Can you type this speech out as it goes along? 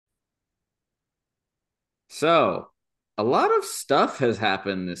So, a lot of stuff has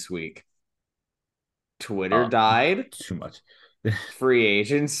happened this week. Twitter Uh, died, too much. free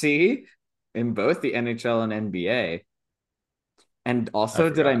agency in both the NHL and NBA. And I also,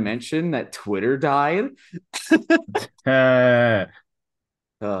 did I forgot. mention that Twitter died? Eh,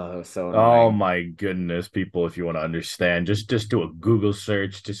 Oh, it was so oh annoying. my goodness, people! If you want to understand, just do a Google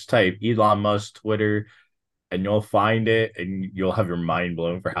search. Just type Elon Musk Twitter, and you'll find it, and you'll have your mind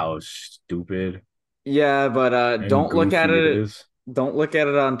blown for how stupid Yeah, but and goofy it is. don't look at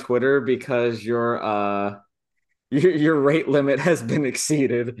it on Twitter because your rate limit has been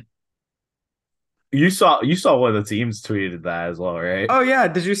exceeded. You saw one of the teams tweeted that as well, right? Oh yeah,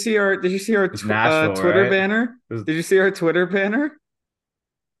 did you see our It's Nashville, Twitter right? banner? It was- Did you see our Twitter banner?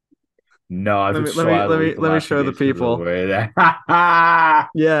 no, if it's still at least the Let me last few show the games because of the people. way that.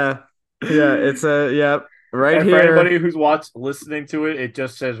 Yeah. Yeah, it's a yep, right And for here. anybody who's listening to it, it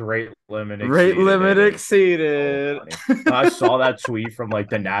just says rate limit Rate limit exceeded. So exceeded. funny. I saw that tweet from like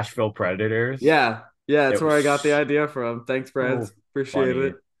the Nashville Predators. Yeah. Yeah, that's It where was I got the idea from. Thanks, Brad. so Appreciate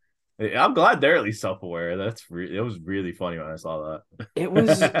it. funny. I'm glad they're at least self-aware. It was really funny when I saw It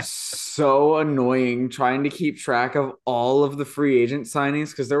was that. so annoying trying to keep track of all of the free agent signings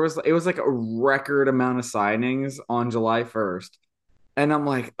because it was like a record amount of signings on July 1st. And I'm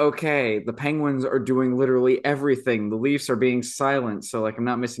like, okay, the Penguins are doing literally everything. The Leafs are being silent, so like I'm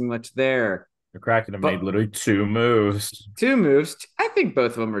not missing much there. The Kraken have made But literally two moves. two moves, I think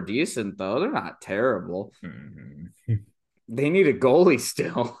both of them are decent though. They're not terrible. Mhm. They need a goalie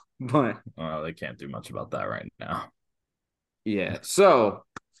still, but Well, they can't do much about that right now. yeah. So,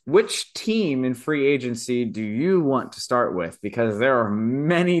 which team in free agency do you want to start with? Because there are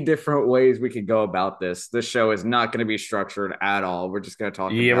many different ways we could go about this. This show is not going to be structured at all. We're just going to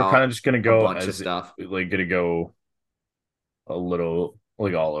talk Yeah, we're kind about of just gonna a go bunch of as stuff. like gonna go a little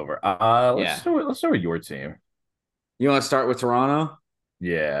like all over. Yeah. Let's start with your team. You want to start with Toronto?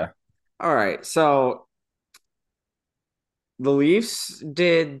 Yeah. All right. So, the Leafs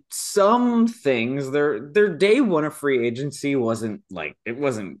did some things. Their day one of free agency wasn't like it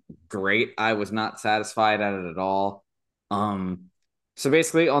wasn't great. I was not satisfied at it at all. Um, so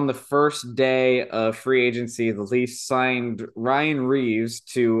basically, on the first day of free agency, the Leafs signed Ryan Reeves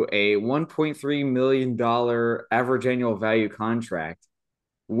to a $1.3 million average annual value contract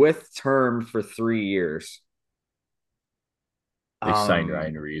with term for 3 years. They signed Um,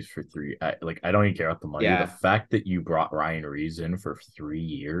 Ryan Reeves for three. I don't even care about the money. The yeah, fact that you brought Ryan Reeves in for 3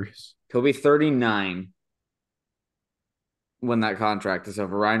 years. he'll be 39 when that contract is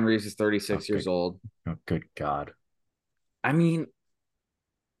over. Ryan Reeves is 36 Okay. years old. Oh, good God. I mean,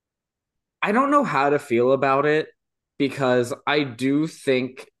 I don't know how to feel about it because I do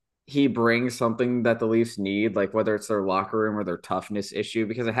think he brings something that the Leafs need, like whether it's their locker room or their toughness issue,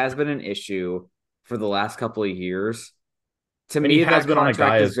 because it has been an issue for the last couple of years. To And he me, has that been on a contract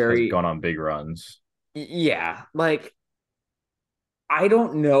guy is has very, gone on big runs. yeah, like I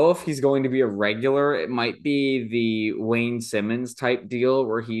don't know if he's going to be a regular. It might be the Wayne Simmons type deal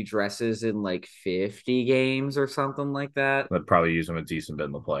where he dresses in like 50 games or something like that. They'd probably use him a decent bit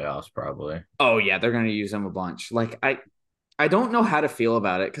in the playoffs, probably. Oh yeah, they're going to use him a bunch. Like I don't know how to feel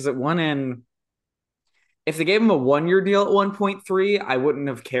about it because at one end, if they gave him a 1 year deal at 1.3, I wouldn't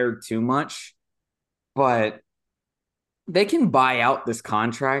have cared too much. But they can buy out this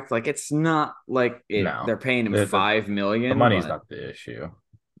contract. Like it's not like No. they're paying him The, 5 million, money's but not the issue.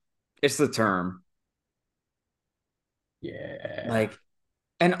 it's the term. Yeah. Like,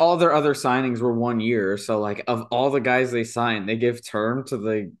 and all their other signings were 1 year. So like of all the guys they signed, they give term to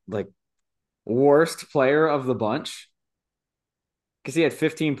the like worst player of the bunch because he had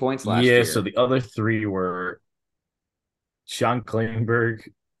 15 points last Yeah, so year, the other three were Sean Klingberg,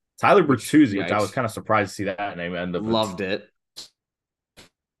 Tyler which Bertuzzi, which I was yikes, kind of surprised to see that name end up with loved it.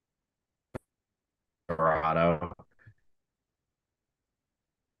 Toronto.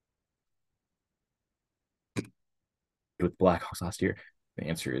 With Blackhawks last year? The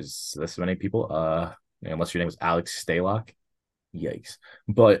answer is this many people. Unless your name was Alex Stalock. Yikes.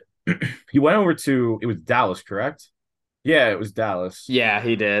 But he went over to it was Dallas, correct? Yeah, it was Dallas. Yeah,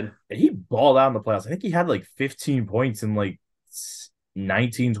 he did. And he balled out in the playoffs. I think he had like 15 points in like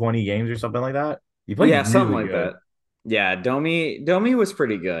 19, 20 games or something like that. He played Yeah, something really like good. that. Yeah, Domi was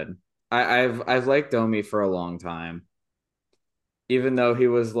pretty good. I've liked Domi for a long time. Even though he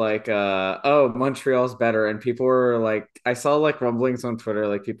was like oh, Montreal's better and people were like I saw like rumblings on Twitter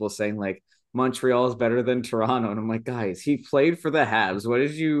like people saying like Montreal's better than Toronto and I'm like, "Guys, he played for the Habs. What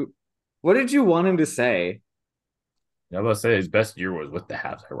did you want him to say?" I was about to say his best year was with the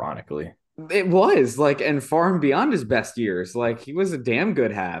Habs, ironically. It was like and far and beyond his best years. Like he was a damn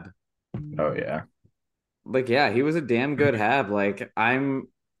good Hab. Oh yeah. like yeah, he was a damn good hab. Like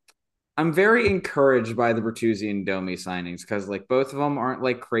I'm very encouraged by the Bertuzzi and Domi signings because like both of them aren't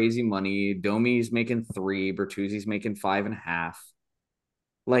like crazy money. Domi's making three, Bertuzzi's making 5.5.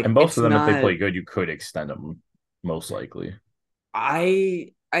 Like And both it's of them, if they not. play good, you could extend them most likely.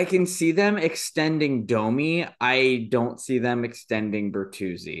 I can see them extending Domi. I don't see them extending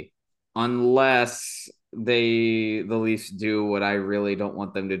Bertuzzi unless the Leafs do what I really don't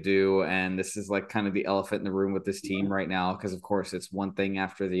want them to do, and this is like kind of the elephant in the room with this team right now because of course it's one thing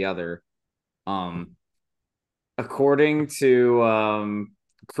after the other. Um, according to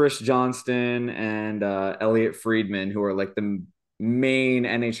Chris Johnston and Elliot Friedman, who are like the main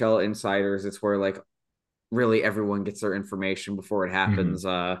NHL insiders, it's where like really everyone gets their information before it Hmm. happens.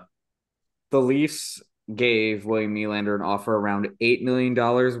 The Leafs gave William Nylander an offer around $8 million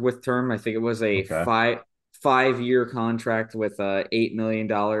with term. I think it was a Okay. five-year contract with $8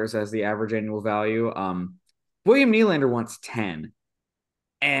 million as the average annual value. William Nylander wants 10,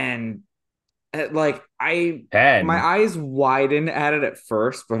 and like my 10. eyes widen at it at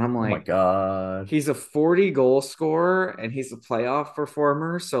first, but I'm Oh my like, God. he's a 40 goal scorer and he's a playoff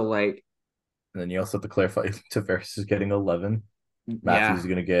performer, so like, And then you also have to clarify Tavares is getting 11. Matthews is yeah,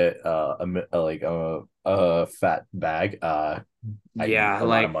 gonna get a fat bag, i.e. yeah, a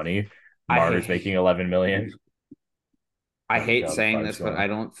lot of like money. Marner's I making 11 million. I Oh my hate God, the saying five's this, but going. I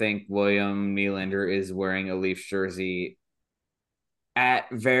don't think William Nylander is wearing a Leafs jersey at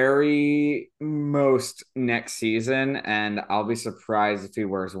very most next season, and I'll be surprised if he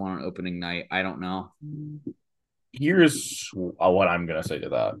wears one on opening night. I don't know. Here's what I'm gonna say to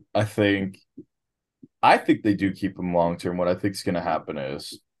that. I think they do keep him long term. What I think is gonna happen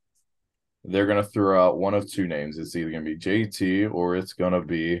is they're gonna throw out one of two names. It's either gonna be JT or it's gonna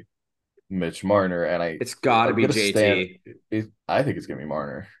be Mitch Marner. And It's got to I'm be gonna stand. JT. I think it's gonna be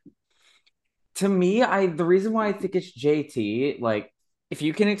Marner. To me, I the reason why I think it's JT, like if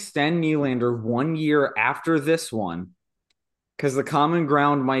you can extend Nylander 1 year after this one, because the common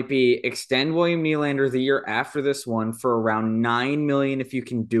ground might be extend William Nylander the year after this one for around 9 million if you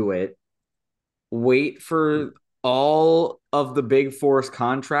can do it. Wait for all of the big force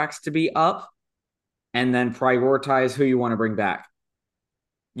contracts to be up and then prioritize who you want to bring back.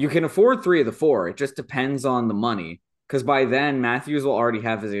 You can afford three of the four. It just depends on the money. Because by then, Matthews will already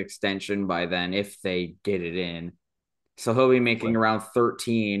have his extension by then if they get it in. So he'll be making around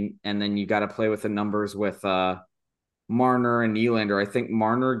 13. And then you got to play with the numbers with Marner and Nylander. I think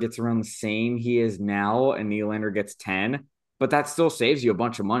Marner gets around the same he is now, and Nylander gets 10. But that still saves you a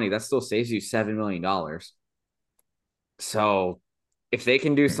bunch of money. That still saves you $7 million. So if they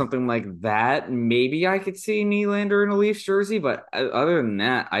can do something like that, maybe I could see Nylander in a Leafs jersey. But other than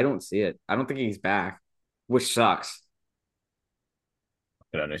that, I don't see it. I don't think he's back, which sucks. I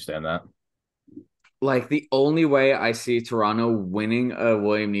can understand that. Like the only way I see Toronto winning a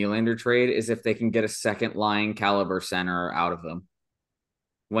William Nylander trade is if they can get a second line caliber center out of them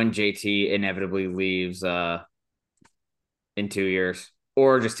when JT inevitably leaves in 2 years,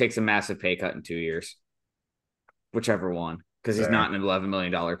 or just takes a massive pay cut in 2 years, whichever one, because he's not Fair. an $11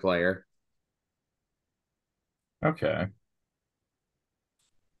 million player. Okay.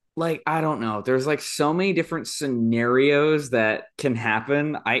 Like I don't know. There's like so many different scenarios that can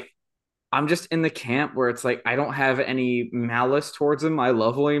happen. I'm just in the camp where it's like I don't have any malice towards him. I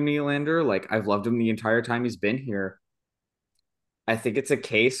love William Nylander. Like I've loved him the entire time he's been here. I think it's a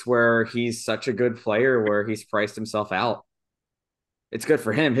case where he's such a good player where he's priced himself out. It's good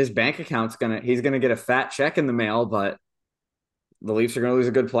for him. His bank account's gonna he's gonna get a fat check in the mail, but the Leafs are gonna lose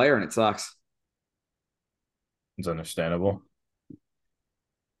a good player and it sucks. It's understandable.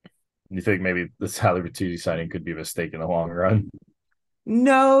 You think maybe the Tyler Bertuzzi signing could be a mistake in the long run?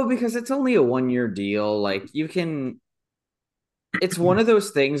 No, because it's only a 1 year deal. Like you can it's one of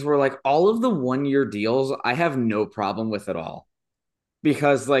those things where like all of the 1 year deals I have no problem with at all.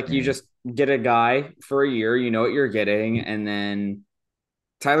 Because like you Mm. just get a guy for a year, you know what you're getting, and then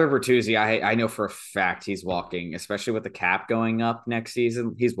Tyler Bertuzzi, I know for a fact he's walking, especially with the cap going up next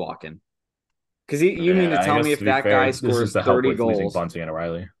season. He's walking because you mean Yeah, to I tell me guess if to be that guy fair, this is scores to help 30 with losing goals, Bunting and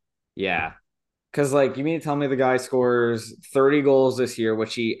O'Reilly. yeah, because like you mean to tell me the guy scores 30 goals this year,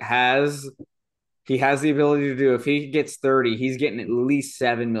 which he has the ability to do. If he gets 30, he's getting at least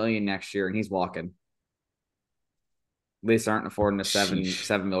 7 million next year, and he's walking. At least aren't affording a Sheesh,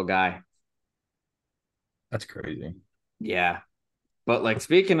 7 mil guy. that's crazy. Yeah. But like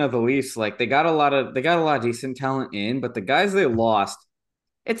speaking of the Leafs, like they got a lot of decent talent in, but the guys they lost,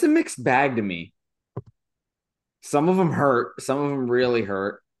 it's a mixed bag to me. Some of them hurt, some of them really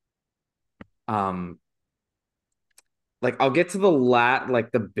hurt. Um, like I'll get to the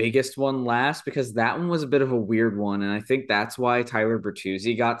like the biggest one last because that one was a bit of a weird one, and I think that's why Tyler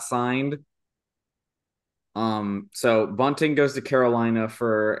Bertuzzi got signed. So Bunting goes to Carolina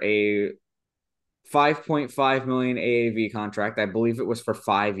for a 5.5 million AAV contract. I believe it was for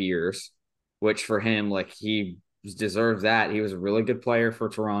 5 years, which for him, like he deserves that. He was a really good player for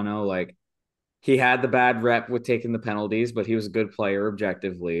Toronto. Like he had the bad rep with taking the penalties, but he was a good player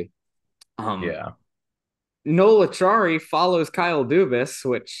objectively. Um, Yeah, Nola Chari follows Kyle Dubas,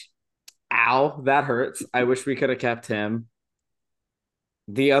 which ow, that hurts. I wish we could have kept him.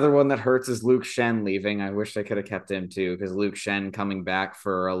 The other one that hurts is Luke Shen leaving. I wish they could have kept him too, because Luke Shen coming back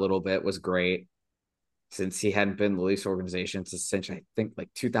for a little bit was great since he hadn't been in the Leafs organization since I think like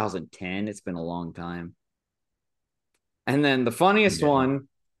 2010. It's been a long time. And then the funniest yeah. one,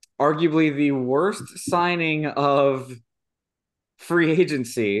 arguably the worst signing of free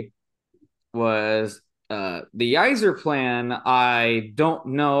agency, was the Yzer plan. I don't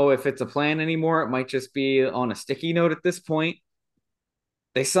know if it's a plan anymore. It might just be on a sticky note at this point.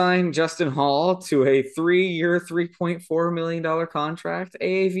 They signed Justin Hall to a 3 year, $3.4 million contract,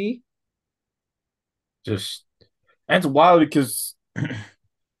 AAV. Just and it's wild because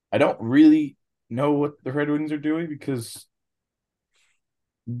I don't really know what the Red Wings are doing because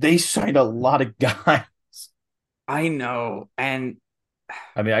they signed a lot of guys. I know. And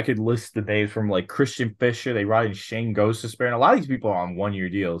I mean, I could list the names from like Christian Fisher. They brought in Shane Gostisbehere, and a lot of these people are on 1 year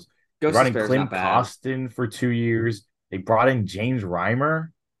deals. They Ghost brought in Despair is Klim not bad. Kostin for 2 years. They brought in James Reimer.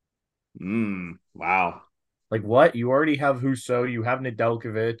 Wow. Like what? You already have Husso. You have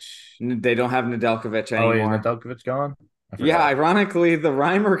Nedeljkovic. They don't have Nedeljkovic Oh, wait, is anymore. Nedeljkovic gone? I Yeah, forgot. ironically, the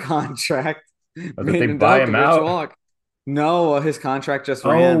Reimer contract Oh, did made they buy him Nedeljkovic out? walk. No, his contract just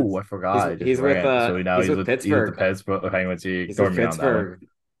ran. Oh, I forgot. It just He's with ran. So now he's with he's with the Pittsburgh. Pets, but Penguins. He He's with ignored me on that one. Pittsburgh.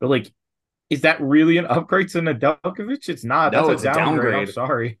 But like, is that really an upgrade to Nedeljkovic? It's not. That's No, a it's a downgrade. I'm downgrade.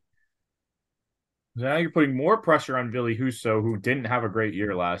 sorry. Now you're putting more pressure on Billy Husso, who didn't have a great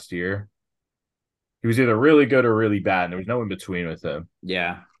year last year. He was either really good or really bad, and there was no in between with him.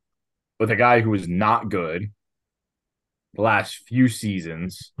 Yeah. With a guy who was not good the last few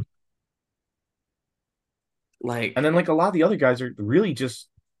seasons. And Like then like a lot of the other guys are really just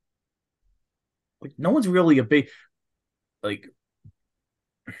like no one's really a big like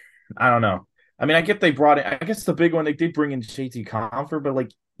I don't know. I mean, I get they brought in. I guess the big one they did bring in JT Confer, but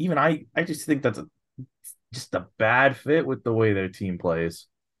like even I just think that's just a bad fit with the way their team plays.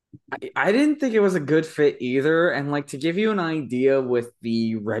 I didn't think it was a good fit either. And like to give you an idea with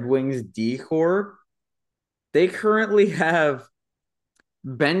the Red Wings decor, they currently have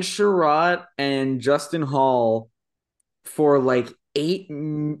Ben Sherratt and Justin Hall for like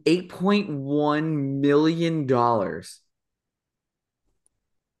 $8.1 million.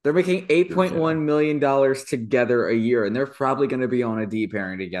 They're making eight point Yeah. one million dollars together a year, and they're probably going to be on a D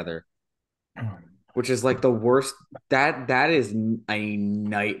pairing together, which is like the worst. That is a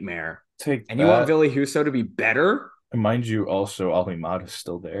nightmare. Take And you want that. Ville Husso to be better? And mind you, also Alimad is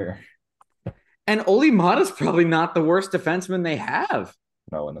still there. And Oli Mata's probably not the worst defenseman they have.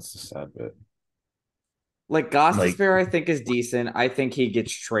 No, and that's the sad bit. Like Goss Like, Despair, I think is decent. I think he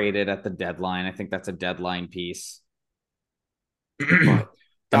gets traded at the deadline. I think that's a deadline piece. But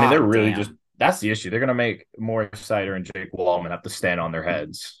I mean, they're god really just damn. that's the issue. They're gonna make Morris Sider and Jake Wallman have to stand on their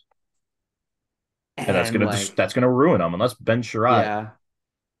heads, and And like, that's gonna ruin them unless Ben Sherratt yeah,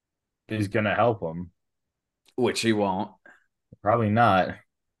 is gonna help them. which he won't. Probably not.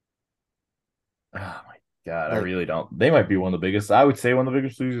 Oh my god, I Like really don't. They might be one of the biggest. I would say one of the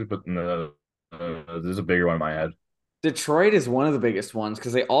biggest losers, but no, there's a bigger one in my head. Detroit is one of the biggest ones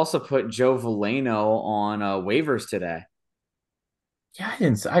because they also put Joe Valeno on waivers today. Yeah,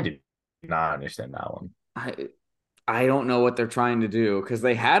 I did not understand that one. I I don't know what they're trying to do because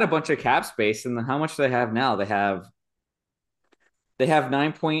they had a bunch of cap space, and then how much do they have now? They have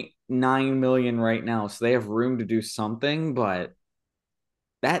 9.9 million right now, so they have room to do something, but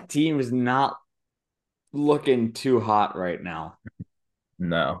that team is not looking too hot right now.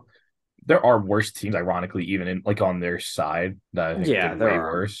 No, there are worse teams, ironically, even in like on their side that I think Yeah, did there way are.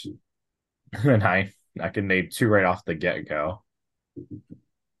 worse. And I can name two right off the get go.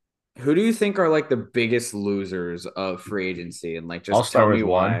 Who do you think are like the biggest losers of free agency? And like, I'll just tell start me with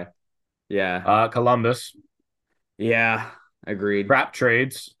one. why. Yeah. Columbus Yeah. Agreed. crap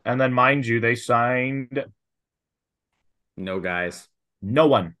trades, and then mind you, they signed No guys. no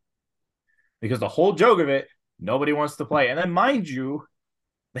one because the whole joke of it, nobody wants to play. And then mind you,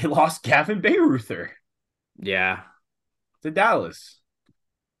 they lost Gavin Bayreuther Yeah. to Dallas.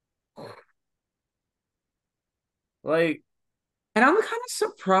 Like And I'm kind of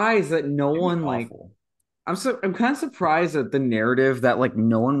surprised that no it was one like awful. I'm kind of surprised at the narrative that like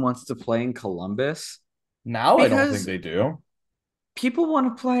no one wants to play in Columbus Now I don't think because they do. people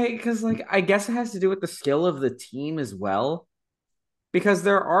want to play because like I guess it has to do with the skill of the team as well. Because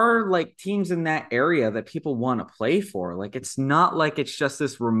there are like teams in that area that people want to play for. Like it's not like it's just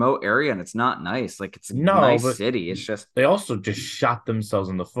this remote area and it's not nice. Like it's a No, nice but city. It's just they also just shot themselves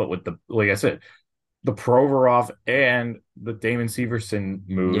in the foot with the, like I said, the Provorov and the Damon Severson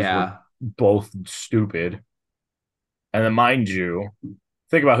moves were yeah, both stupid. And then, mind you,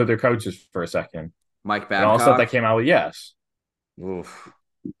 think about who their coach is for a second, Mike and all the stuff that Babcock. came out with yes, Oof.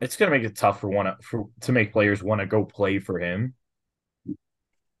 it's gonna make it tough to make players want to go play for him.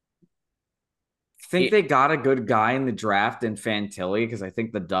 I think It, they got a good guy in the draft in Fantilli because I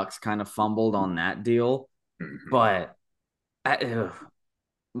think the Ducks kind of fumbled on that deal. But ugh,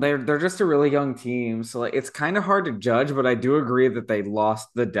 they're just a really young team, so like it's kind of hard to judge. But I do agree that they lost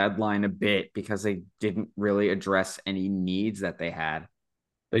the deadline a bit because they didn't really address any needs that they had.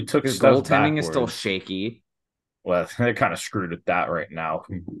 they took Because steps goaltending is still backwards. shaky. Well, they're kind of screwed at that right now.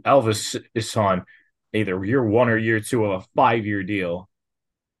 Elvis is on either year one or year two of a 5 year deal.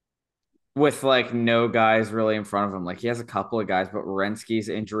 With like no guys really in front of him. Like he has a couple of guys, but Renski's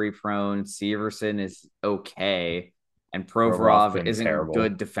injury prone. Severson is okay. And Provorov's Provorov been isn't terrible.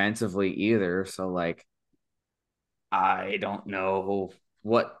 good defensively either. So like I don't know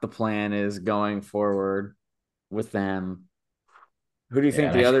what the plan is going forward with them. Who do you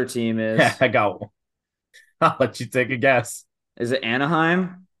think Yeah, the and other team I, is? I got. I'll let you take a guess. Is it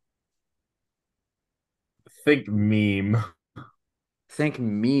Anaheim? Think meme. Think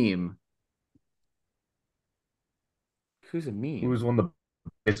meme. Who's a Who was meme? one of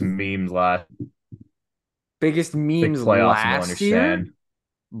the biggest memes last Biggest big memes playoffs, and you'll last year? understand.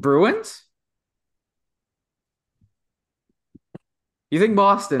 Bruins? You think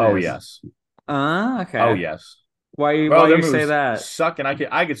Boston Oh is? yes. Oh Okay. yes. Why Well, their you say moves that? suck, and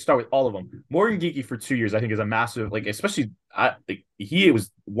I could start with all of them. Morgan Geeky for 2 years, I think, is a massive like, especially he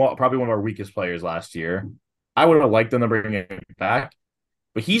was probably one of our weakest players last year. I would have liked them to bring him back,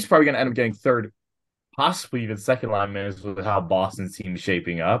 but he's probably going to end up getting third, possibly even second line minutes with how Boston's team is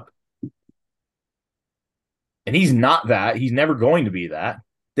shaping up. And he's not that. He's never going to be that.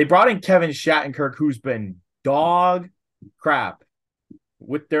 They brought in Kevin Shattenkirk, who's been dog crap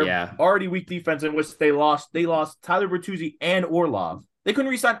with their Yeah. already weak defense, in which they lost. They lost Tyler Bertuzzi and Orlov. They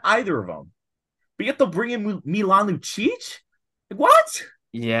couldn't resign either of them. But yet they'll bring in Milan Lucic? Like, what?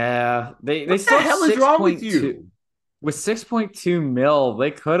 Yeah. They What the still have hell is wrong with 6.2 you? with 6.2 mil,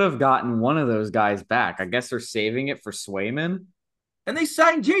 they could have gotten one of those guys back. I guess they're saving it for Swayman. And they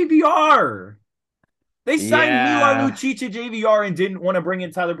signed JVR. They signed Milan Yeah. Lucic to JVR and didn't want to bring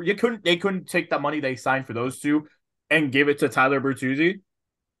in Tyler. You couldn't. They couldn't take that money they signed for those two and give it to Tyler Bertuzzi.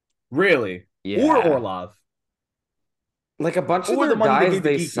 Really? Or Yeah. Orlov? Like a bunch of Or the their money they guys gave to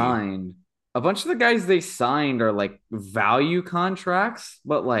they Geeky? signed. A bunch of the guys they signed are like value contracts,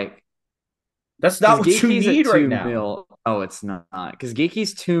 but like That's not because what you Geeky's at need right 2 now. mil. Oh, it's not. Because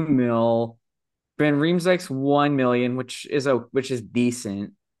Geeky's 2 mil. Ben Riemsdyk's 1 million, which is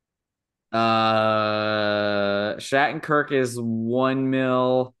decent. Shattenkirk is 1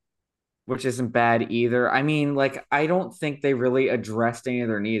 mil, which isn't bad either. I mean, like, I don't think they really addressed any of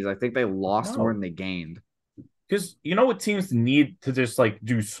their needs. I think they lost more No. than they gained. Because you know what teams need to just like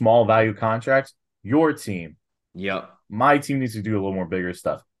do small value contracts? Your team. Yep. My team needs to do a little more bigger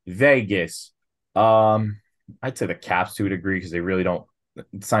stuff. Vegas. Um, I'd say the Caps to a degree because they really don't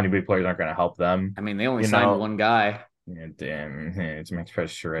signing big players aren't going to help them. I mean, they only You signed know, one guy. yeah, damn, it's Max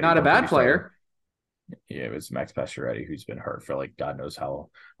Pacioretty. Not a Don't get bad me started. player. Yeah, it was Max Pacioretty who's been hurt for like God knows how long.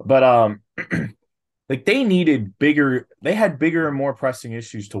 But like they needed bigger. They had bigger and more pressing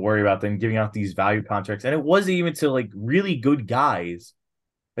issues to worry about than giving out these value contracts, and it wasn't even to like really good guys,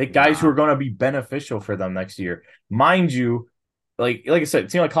 like guys who are Nah. going to be beneficial for them next year, mind you. Like I said, a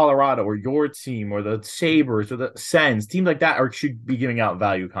team like Colorado or your team or the Sabres or the Sens, teams like that are should be giving out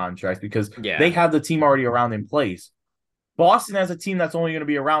value contracts because they Yeah. have the team already around in place. Boston has a team that's only going to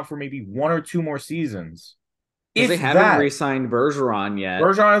be around for maybe 1 or 2 more seasons, Because they if haven't that. re signed Bergeron yet.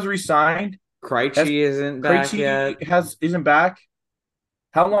 Bergeron has resigned. Has Krejci isn't back yet. Krejci has isn't back.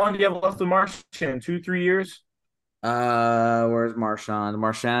 How long do you have left with Martian? 2, 3 years? Where's Marchand?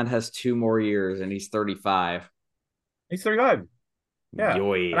 Marchand has 2 more years and he's 35. He's 35. Yeah, and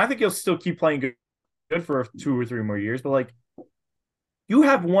Yoy. I think he'll still keep playing good for 2 or 3 more years. But like, you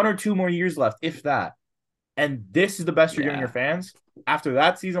have 1 or 2 more years left, if that. And this is the best you're giving your Yeah. fans after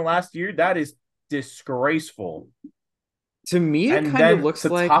that season last year. That is disgraceful. To me, it And kind of then looks to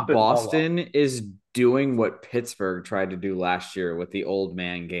like top it all off, Boston is doing what Pittsburgh tried to do last year with the old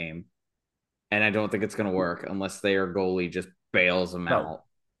man game. and I don't think it's going to work unless their goalie just bails them No, out.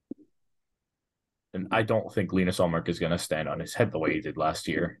 and I don't think Linus Ullmark is going to stand on his head the way he did last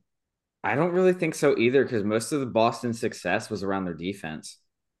year. I don't really think so either because most of the Boston success was around their defense.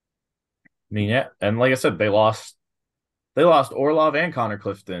 I mean, yeah, and like I said, they lost Orlov and Connor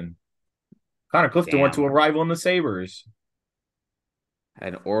Clifton. Connor Clifton went to a Damn. rival in the Sabres.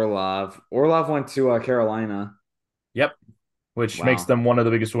 And Orlov went to Carolina. Yep, which makes Wow. them one of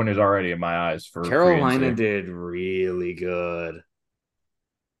the biggest winners already in my eyes for free Carolina agency. did really good.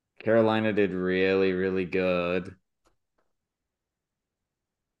 Carolina did really, really good.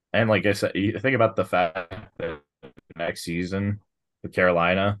 And like I said, you think about the fact that next season with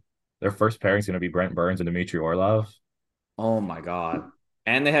Carolina, their first pairing is going to be Brent Burns and Dmitry Orlov. Oh my God.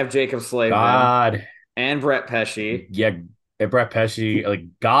 And they have Jacob Slavin God, and Brett Pesci. yeah, and Brett Pesci, like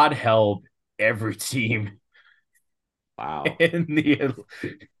God help every team Wow. in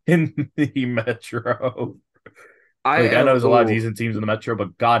the Metro. I Like I know have there's a lot of oh decent teams in the Metro,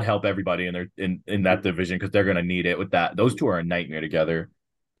 but God help everybody in their in that division because they're gonna need it with that. Those two are a nightmare together.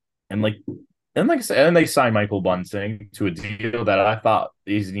 And like I said, and they signed Michael Bunting to a deal that I thought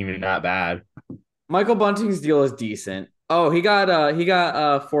isn't even that bad. Michael Bunting's deal is decent. Oh, he got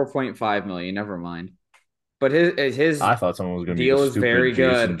 4.5 million. Never mind. But his I thought someone was gonna be the deal is stupid very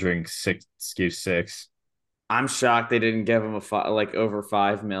Jason good. drink six give six. I'm shocked they didn't give him like over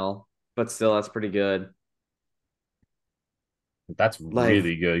 5 mil, but still that's pretty good. That's Like,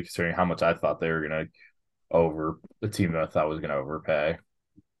 really good considering how much I thought they were gonna over the team that I thought was gonna overpay.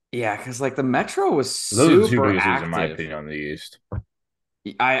 yeah, because like the Metro was Those are the two super biggest losers in my active. opinion on the East.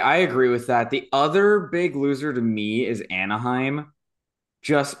 I agree with that. The other big loser to me is Anaheim,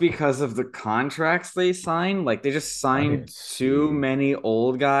 just because of the contracts they signed. Like they just I signed didn't too see. many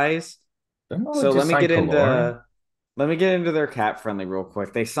old guys. Didn't they So just sign Kaloran? let me get into their cap friendly real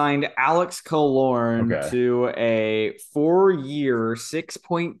quick. They signed Alex Killorn Okay. to a 4 year,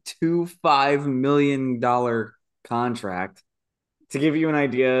 $6.25 million contract. To give you an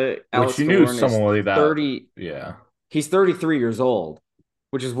idea, Which Alex you knew Killorn is someone like that. 30, Yeah. he's 33 years old,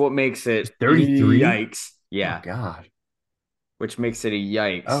 which is what makes He's it 33? yikes. Oh Yeah, God. which makes it a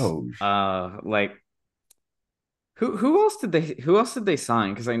yikes. Oh, Like who else did they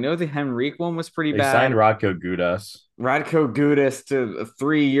sign? Because I know the Henrique one was pretty they signed bad. Radko Gudas. Radko Gudas to a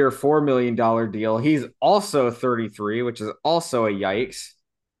 3 year, $4 million deal. He's also 33, which is also a yikes.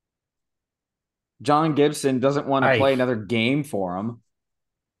 John Gibson doesn't want to I play another game for him.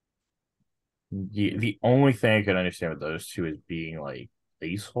 the only thing I could understand with those two is being like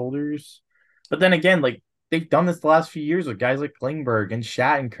placeholders. But then again, like they've done this the last few years with guys like Klingberg and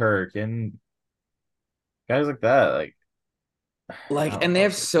Shattenkirk and guys like that. Like I Like, don't and they know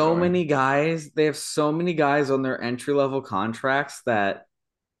have what they're so doing. many guys. They have so many guys on their entry level contracts that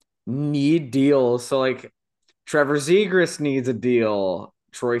need deals. So, like, Trevor Zegras needs a deal.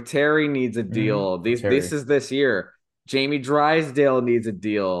 Troy Terry needs a deal. This Terry. is this year. Jamie Drysdale needs a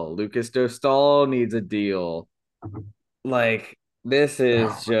deal. Lucas Dostal needs a deal. Like, this is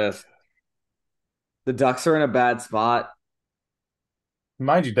Oh my. just the Ducks are in a bad spot.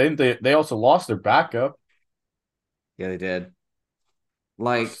 Mind you, they also lost their backup. Yeah, they did.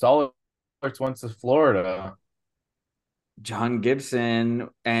 Like Stoller's went to Florida. John Gibson,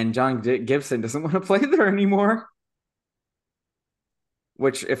 and Gibson doesn't want to play there anymore.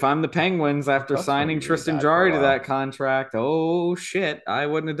 Which, if I'm the Penguins after That's gonna signing be really Tristan bad for a Jari to that while. contract, oh shit, I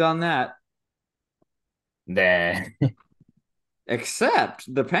wouldn't have done that. Nah.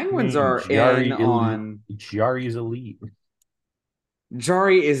 Except the I Penguins mean, are in on Jari is elite.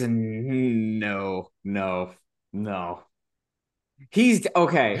 Jari is no, no, no. He's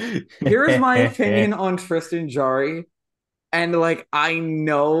okay. Here's my opinion on Tristan Jari. And like I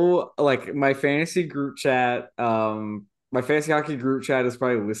know like my fantasy hockey group chat is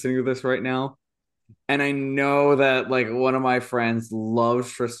probably listening to this right now. And I know that like one of my friends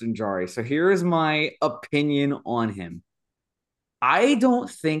loves Tristan Jari. So here is my opinion on him. I don't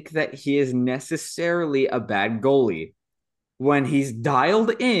think that he is necessarily a bad goalie. When he's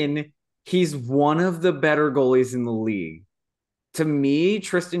dialed in, he's one of the better goalies in the league. To me,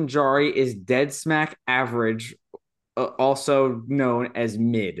 Tristan Jari is dead smack average, also known as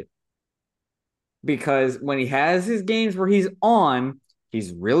mid. Because when he has his games where he's on,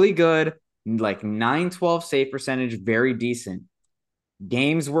 he's really good, like 912 save percentage, very decent.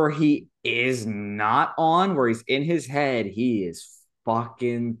 Games where he is not on, where he's in his head, he is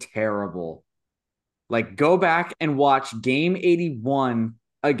fucking terrible. Like, go back and watch game 81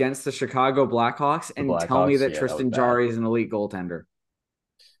 against the Chicago Blackhawks The and tell me Blackhawks, that yeah, that was Tristan bad. Jari is an elite goaltender.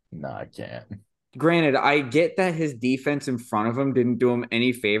 No, I can't. Granted, I get that his defense in front of him didn't do him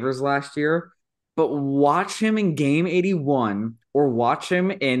any favors last year, But watch him in game 81 or watch him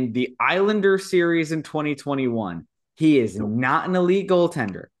in the Islander series in 2021. He is not an elite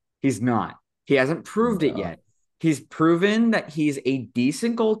goaltender. He's not. He hasn't proved it No. yet. He's proven that he's a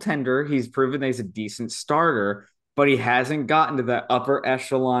decent goaltender. He's proven that he's a decent starter, but he hasn't gotten to the upper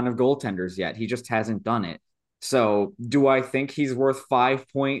echelon of goaltenders yet. He just hasn't done it. So, do I think he's worth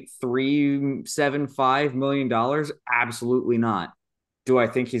 $5.375 million? Absolutely not. Do I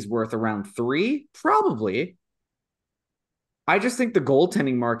think he's worth around three? Probably. I just think the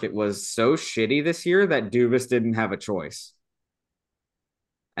goaltending market was so shitty this year that Dubas didn't have a choice.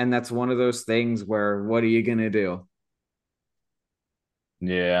 And that's one of those things where what are you going to do?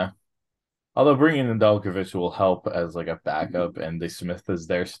 Yeah. Although bringing in Dalkovich will help as like a backup, and the Smith is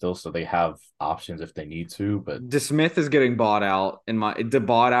there still, so they have options if they need to. But DeSmith is getting bought out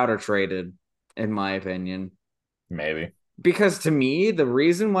bought out or traded, in my opinion. maybe, Because to me, the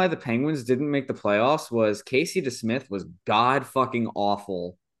reason why the Penguins didn't make the playoffs was Casey DeSmith was god fucking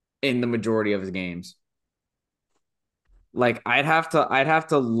awful in the majority of his games. Like I'd have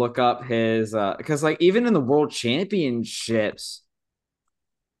to look up his because like even in the world championships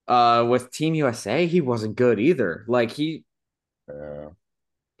with Team USA, he wasn't good either. uh,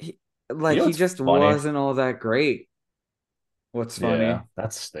 He you know he what's just funny? wasn't all that great. What's Yeah, funny?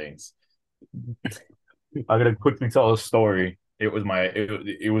 that stinks. I'm gonna quickly tell a story. It was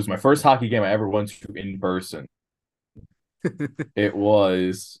my first hockey game I ever went to in person. It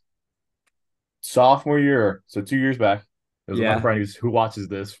was sophomore year, so 2 years back. It was with my Yeah. friend who watches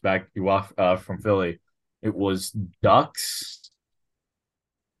this back. He walked from Philly. It was Ducks,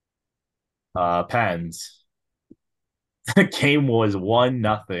 Pens. The game was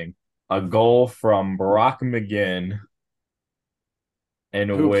 1-0. A goal from Brock McGinn, in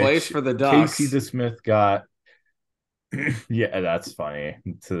Who plays which for the Casey Ducks? DeSmith got. Yeah, that's funny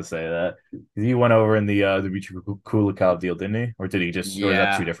to say that. He went over in the Dmitry Kulikov deal, didn't he? Or did he just? Or is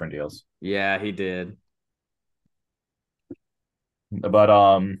that two Yeah. different deals? Yeah, he did. But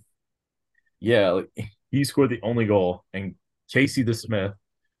yeah, like, he scored the only goal, and Casey DeSmith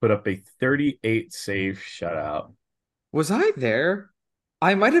put up a 38 save shutout. Was I there?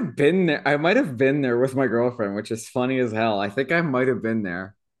 I might have been there. I might have been there with my girlfriend, which is funny as hell. I think I might have been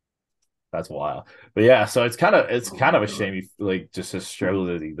there. That's wild. But yeah, so it's Oh kind my of a God. shame he like just as struggled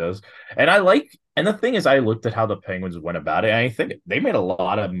as he does. And I like and the thing is I looked at how the Penguins went about it, and I think they made a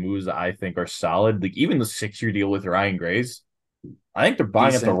lot of moves that I think are solid. Like even the 6 year deal with Ryan Graves, I think they're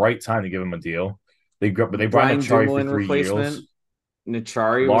buying at the Decent. right time to give him a deal. They brought in Brian Achari for Dumoulin 3 years, replacement.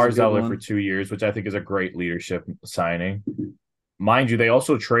 Nachari was a Lars good Eller for one. 2 years, which I think is a great leadership signing. Mind you, they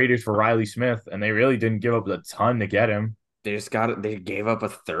also traded for Riley Smith, and they really didn't give up a ton to get him. They just got it. They gave up a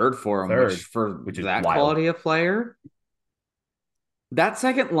third for him, which Third, for which is that wild. quality of player, that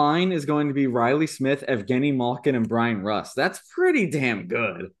second line is going to be Riley Smith, Evgeny Malkin, and Brian Rust. That's pretty damn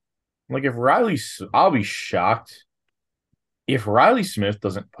good. Like if I'll be shocked if Riley Smith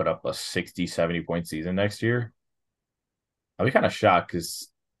doesn't put up a 60, 70 point season next year. I'll be kind of shocked because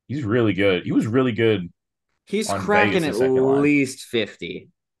he's really good. He was really good He's on cracking at Vegas' second line. least 50.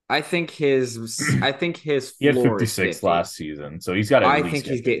 I think his He had floor is 56 50. last season, so he's got to at I least think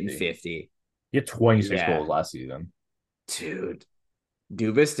he's get getting 50. 50. He had 26 Yeah. goals last season. Dude,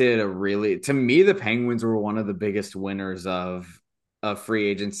 Dubas did a really to me the Penguins were one of the biggest winners of free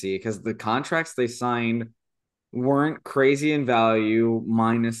agency because the contracts they signed weren't crazy in value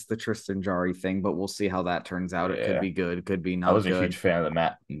minus the Tristan Jari thing, but we'll see how that turns out. It could Yeah. be good, could be I not wasn't a huge good. fan of the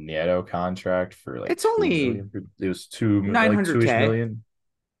Matt Nieto contract for like It's 2 million. only It was two like 2-ish 900K. million.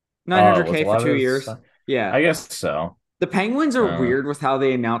 Oh, was 900K a for lot two of years. this? Yeah. I guess so. The Penguins are Uh, weird with how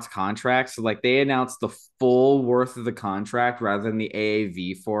they announce contracts. So like they announce the full worth of the contract rather than the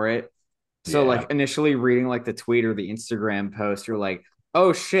AAV for it. So yeah. like initially reading like the tweet or the Instagram post, you're like,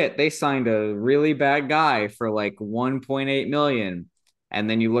 oh shit, they signed a really bad guy for like 1.8 million. And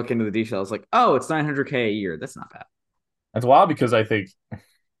then you look into the details, like, oh, it's 900K a year. That's not bad. That's wild because I think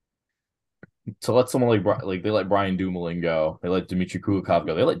to let someone like they let Brian Dumoulin go, they let Dmitry Kulikov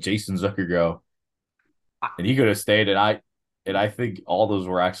go, they let Jason Zucker go, and he could have stayed. And I think all those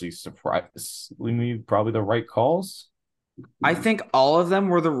were actually surprisingly probably the right calls. I think all of them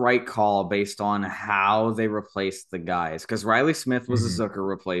were the right call based on how they replaced the guys. Because Riley Smith was Mm-hmm. a Zucker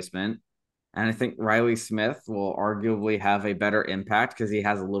replacement. And I think Riley Smith will arguably have a better impact because he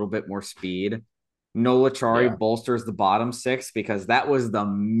has a little bit more speed. Nola Yeah, Chari bolsters the bottom six because that was the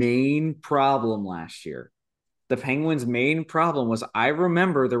main problem last year. The Penguins' main problem was I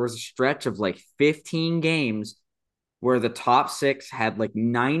remember there was a stretch of like 15 games where the top six had like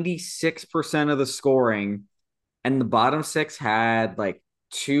 96% of the scoring and the bottom six had like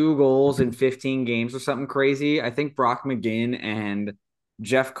 2 goals in 15 games or something crazy. I think Brock McGinn and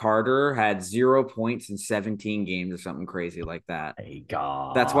Jeff Carter had 0 points in 17 games or something crazy like that. Hey,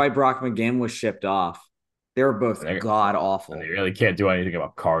 That's God. why Brock McGinn was shipped off. They were both And they god and they awful. really can't do anything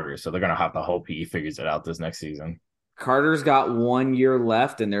about Carter, so they're gonna have to hope he figures it out this next season. Carter's got 1 year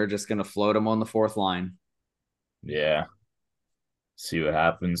left, and they're just going to float him on the fourth line. Yeah, see what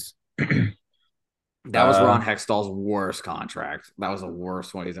happens. That was uh, Ron Hextall's worst contract. That was the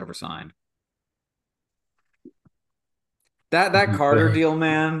worst one he's ever signed. That Carter deal,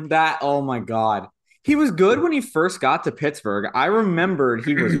 man. That oh my god. He was good when he first got to Pittsburgh. I remembered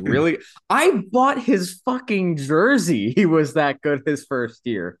he was really I bought his fucking jersey. He was that good his first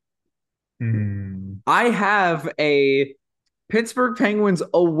year. hmm. I have a Pittsburgh Penguins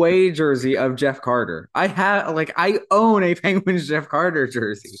away jersey of Jeff Carter. I own a Penguins Jeff Carter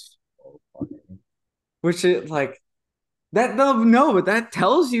jersey, which is like that no, but that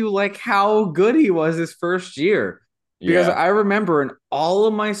tells you like how good he was his first year. Because Yeah, I remember in all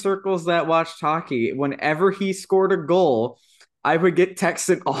of my circles that watched hockey, whenever he scored a goal, I would get texts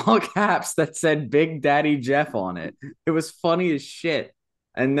in all caps that said Big Daddy Jeff on it. It was funny as shit.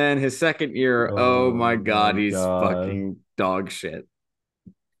 And then his second year, oh my oh God, my he's God, fucking dog shit.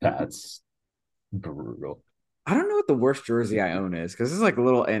 that's brutal. I don't know what the worst jersey I own is because this is like a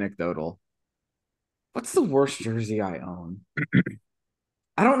little anecdotal. What's the worst jersey I own?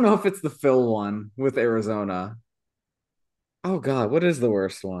 I don't know if it's the Phil one with Arizona. Oh God, what is the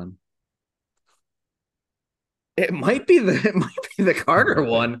worst one? It might be the Carter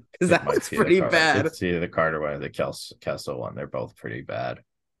one because It that might was be the pretty car. bad. It's either the Carter one or the Kessel one. They're both pretty bad.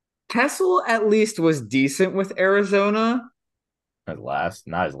 Kessel at least was decent with Arizona.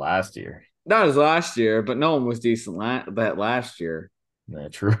 Not as last year. Not as last year, but no one was decent that last year.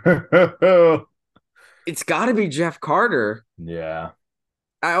 That's true. It's got to be Jeff Carter. Yeah,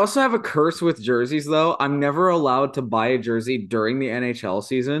 I also have a curse with jerseys though. I'm never allowed to buy a jersey during the NHL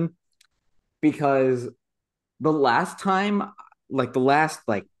season because the last time, like the last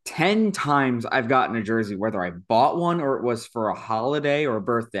like 10 times I've gotten a jersey, whether I bought one or it was for a holiday or a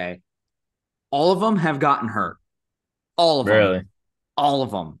birthday, all of them have gotten hurt. All of them. really. All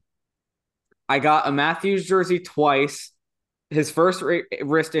of them. I got a Matthews jersey twice. His first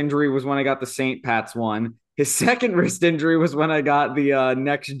wrist injury was when I got the St. Pat's one. His second wrist injury was when I got the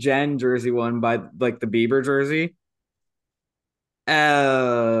next gen jersey one by like the Bieber jersey.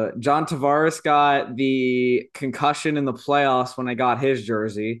 John Tavares got the concussion in the playoffs when I got his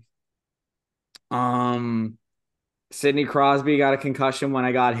jersey. Um, Sidney Crosby got a concussion when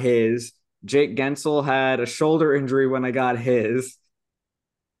I got his. Jake Gensel had a shoulder injury when I got his.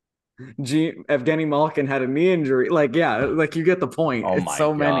 Evgeny Malkin had a knee injury. Like, yeah, like you get the point. Oh It's my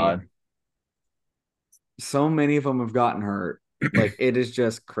so many. God. So many of them have gotten hurt. Like, it is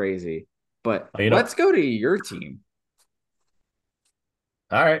just crazy. But You know, let's go to your team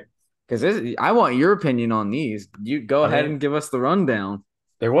all right. because I want your opinion on these. You go I ahead mean, and give us the rundown.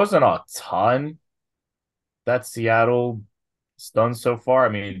 there wasn't a ton that Seattle's done so far. I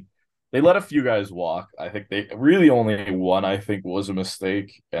mean, they let a few guys walk. I think they really only one, I think, was a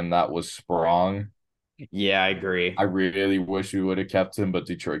mistake, and that was Sprong. Yeah, I I agree. really wish we would have kept him, but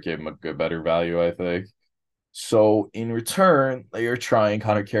Detroit gave him a good, better value, I think. So in return, they are trying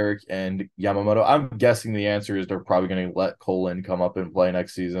Connor Carrick and Yamamoto. I'm guessing the answer is they're probably going to let Colin come up and play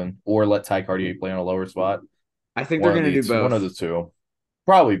next season, or let Ty Cartier play on a lower spot. I think they're going to do One of both the two,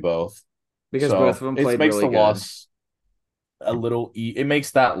 probably both. because both of So them it played makes really the good. loss a little. It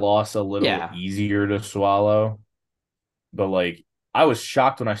makes that loss a little Yeah. easier to swallow. But like, I was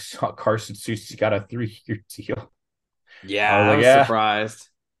shocked when I saw Carson Soucy got a 3-year deal. I was Yeah, I like, was yeah, surprised.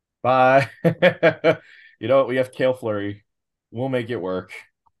 bye. You know what? We have Kale Fleury. We'll make it work.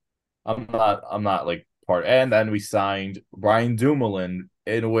 I'm not like part. And then we signed Brian Dumoulin,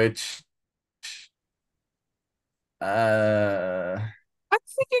 in which uh I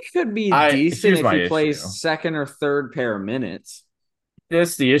think it could be I decent here's if my he plays issue. second or third pair minutes.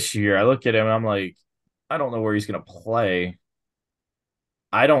 That's the issue here. I look at him and I'm like, I don't know where he's gonna play.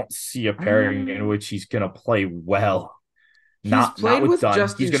 I don't see a pairing in Um, which he's gonna play well. he's Not played with with Dunn.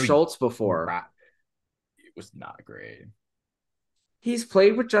 He's Justin gonna be Schultz before. it was not great. He's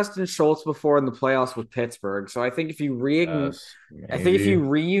played with Justin Schultz before in the playoffs with Pittsburgh. So Yes, I think if you maybe.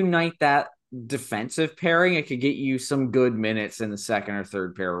 reunite that defensive pairing, it could get you some good minutes in the second or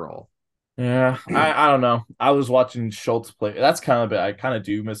third pair role. Yeah, I don't know. I was watching Schultz play. That's kind of it. I kind of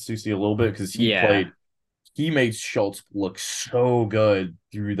do miss Susie a little bit because Yeah. he made Schultz look so good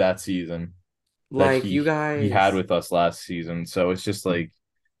through that season that Like you he had guys, with us last season. So it's just like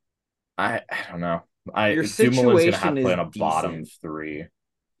I don't know. I your Dumoulin's gonna have situation to play is on a bottom decent. three.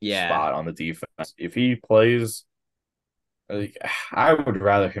 Yeah. spot on the defense. If he plays, like, I would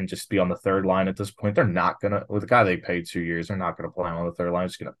rather him just be on the third line at this point. They're not gonna with the guy they paid 2 years. They're not gonna play him on the third line.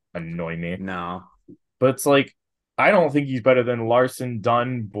 It's gonna annoy me. No. But it's like I don't think he's better than Larson,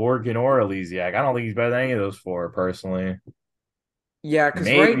 Dunn, Borgen, or Elysiak. I don't think he's better than any of those four personally. Yeah, because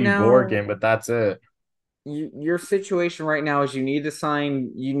right Maybe now, Borgen, but that's it. your situation right now is you need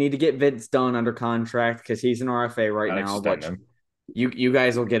to get Vince Dunn under contract because he's an RFA right I'd now, extend which him. you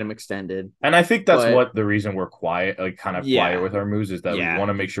guys will get him extended. And I think that's But what the reason we're quiet, like kind of quiet yeah, with our moves, is that we yeah, want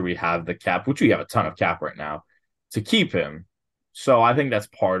to make sure we have the cap, which we have a ton of cap right now, to keep him. So I think that's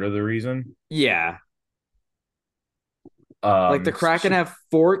part of the reason. yeah. Like the Kraken have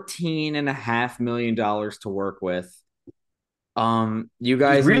 $14.5 million to work with. You He's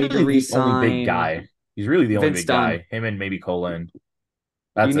guys need to really the only big re-sign guy. He's really the only Vince big Dunn. guy. Him and maybe Colin.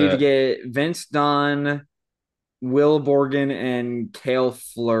 You That's need to it. get Vince Dunn, Will Borgen, and Kale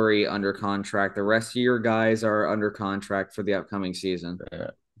Fleury under contract. The rest of your guys are under contract for the upcoming season.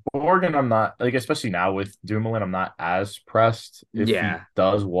 Yeah. Morgan, I'm not like, especially now with Dumoulin, I'm not as pressed if he Yeah.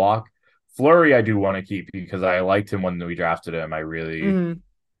 does walk. Flurry, I do want to keep because I liked him when we drafted him. I really Mhm.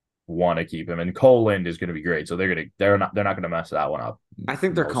 want to keep him, and Coland is going to be great. So they're not going to mess that one up. I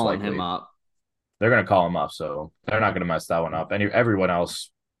think they're Most calling him likely, up. they're going to call him up, so they're not going to mess that one up. Everyone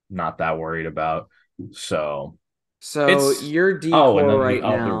else, not that worried about. So So it's your and decor then the right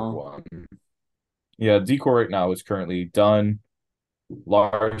other now, one, yeah, decor right now is currently done.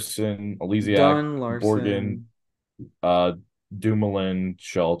 Larson, Elysiak, Dunn, Borgen, Larson. uh, Dumoulin,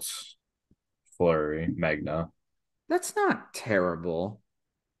 Schultz, Fleury, Magna. That's not terrible.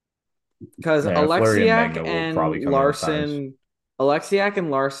 Because Yeah, Fleury and Magna will probably come in with times. Alexiak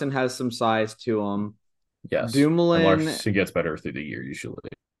and Larson has some size to them. Yes, and Dumoulin, Larson gets better through the year usually.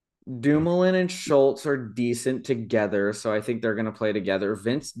 Dumoulin and Schultz are decent together, so I think they're going to play together.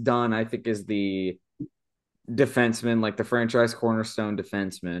 Vince Dunn, I think, is the defenseman, like the franchise cornerstone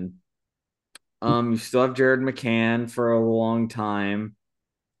defenseman. You still have Jared McCann for a long time.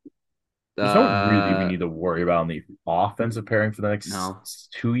 There's no one really we Uh, need to worry about in the offensive pairing for the no.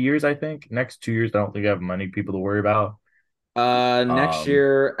 next 2 years. I think next 2 years, I don't think I have many people to worry about. Next Um,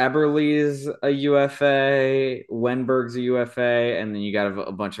 year, Eberle's a UFA, Wenberg's a UFA, and then you got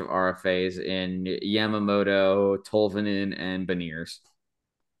a bunch of RFAs in Yamamoto, Tolvanen, and Beniers.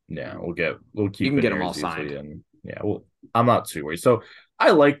 yeah, we'll You keep can get them all Beniers signed. easily, and yeah, well, I'm not too worried. So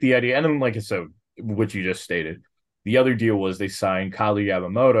I like the idea, and then like I said, what you just stated, the other deal was they signed Kyle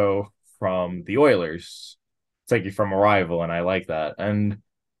Yamamoto from the Oilers. It's like from a rival, and I like that, and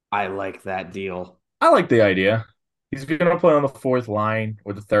I like that deal. I like the idea. He's gonna play on the fourth line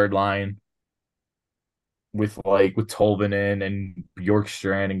or the third line with Tolvanen and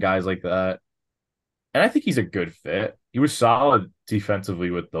Bjorkstrand and guys like that. And I think he's a good fit. He was solid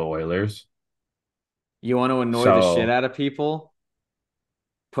defensively with the Oilers. You want to annoy the shit So out of people?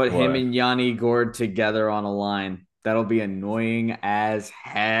 Put him what? and Yanni Gord together on a line. That'll be annoying as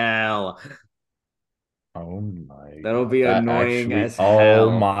hell. Oh my That'll god. be That annoying actually, as oh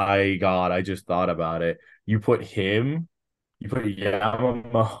hell. my god. I just thought about it. You put Yamamoto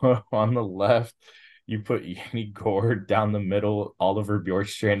on the left, you put Yanni Gord down the middle, Oliver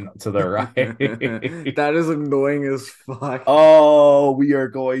Bjorkstrand to the right. That is annoying as fuck. Oh, we are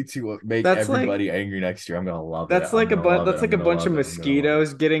going to make That's like everybody angry next year. I'm gonna love it. I'm gonna love it. that's I'm like a gonna bunch of love it. I'm gonna love it.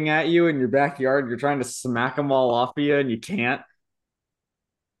 mosquitoes getting at you in your backyard. You're trying to smack them all off of you and you can't.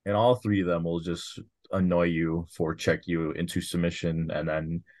 And all three of them will just annoy you, for check you into submission, and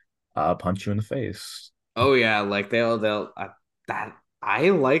then punch you in the face. Oh yeah, like they'll that I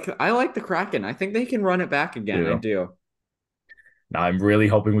like the Kraken. I think they can run it back again. I Too. do. Now I'm really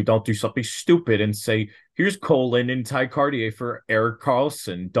hoping we don't do something stupid and say, "Here's Colin and Ty Cartier for Eric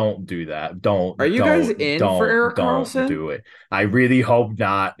Carlson." Don't do that. Are you guys in for Eric Don't Carlson? do it. I really hope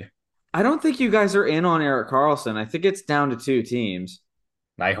not. I don't think you guys are in on Eric Carlson. I think it's down to two teams.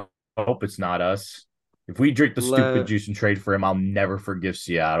 I hope it's not us. If we drink the stupid Le juice and trade for him, I'll never forgive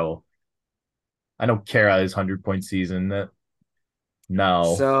Seattle. I don't care about his 100-point season.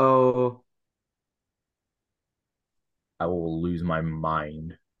 No, so I will lose my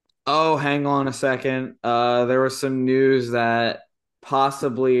mind. Oh, hang on a second. There was some news that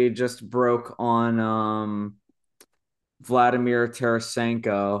possibly just broke on Vladimir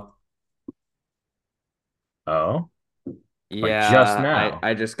Tarasenko. Oh, like just Yeah, now.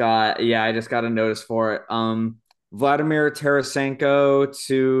 I just got a notice for it. Vladimir Tarasenko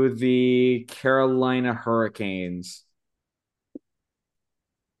to the Carolina Hurricanes.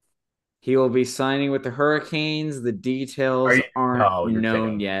 He will be signing with the Hurricanes. The Are details you? aren't Oh, you're known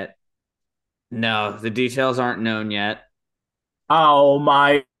kidding. yet. No, the details aren't known yet. Oh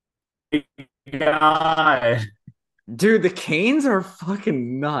my God. Dude, the Canes are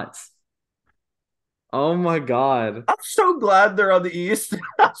fucking nuts. Oh my God. I'm so glad they're on the East.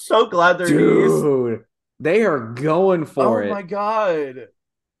 I'm so glad they're in the East. Dude, they are going for Oh it. my God.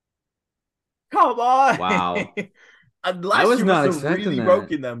 Come on. Wow. I Last was year must not have expecting really that.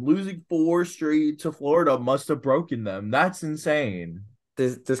 broken them. Losing four straight to Florida must have broken them. That's insane.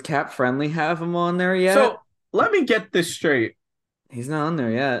 Does Cap Friendly have him on there yet? So let me get this straight. He's not on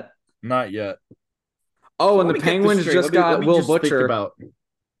there yet. Not yet. Oh, So and let the me get this Penguins straight. just Let got me Will just think Butcher. about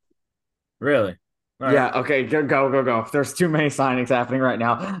really. All right. Yeah, okay, go. There's too many signings happening right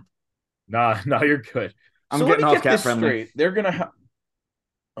now. Nah, nah, you're good. I'm So let getting me off get Cap this Friendly. straight. They're gonna have.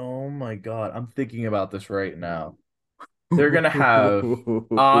 Oh my God, I'm thinking about this right now. They're gonna have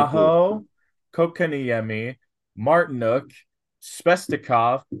Aho, Kokaniemi, Martinuk,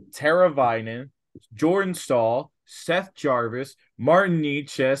 Spestikov, Teravainen, Jordan Stahl, Seth Jarvis, Martin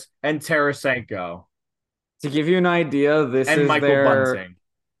Necas, and Tarasenko, To give you an idea, and Michael Bunting.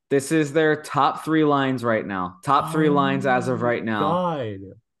 this is their top three lines right now. Top three Oh lines as of my right now. God.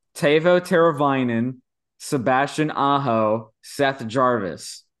 Teuvo Teravainen, Sebastian Aho, Seth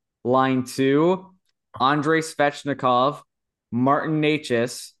Jarvis. Line two, Andrei Svechnikov, Martin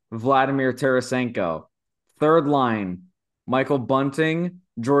Necas, Vladimir Tarasenko. Third line, Michael Bunting,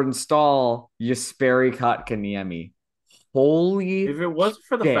 Jordan Stahl, Jesperi Kotkaniemi. If Holy it wasn't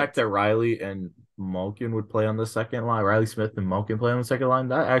for the fact shit. that Riley and Malkin would play on the second line, Riley Smith and Malkin play on the second line,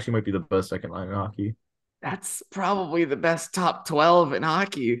 that actually might be the best second line in hockey. That's probably the best top 12 in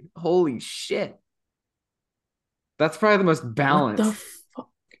hockey. Holy shit. That's probably the most What the balanced. fuck?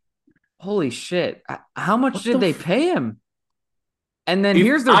 Holy shit. How much What did the they pay him? And then If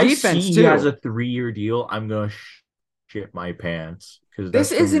here's their I defense, see he has too. a 3 year deal, I'm gonna shit my pants because This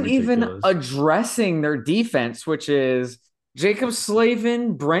that's gonna be isn't even ridiculous. addressing their defense, which is Jacob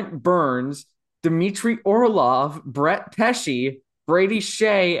Slavin, Brent Burns, Dmitry Orlov, Brett Pesce, Brady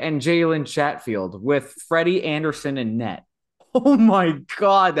Shea, and Jalen Chatfield with Freddie Anderson and net. Oh my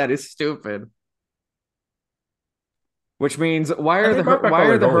God, that is stupid. Which means And they brought back why all are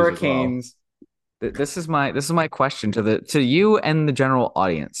their the goalies as well. Hurricanes? This is my question to the to you and the general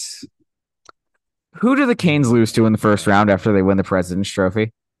audience. Who do the Canes lose to in the first round after they win the President's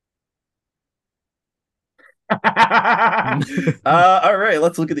Trophy? All right,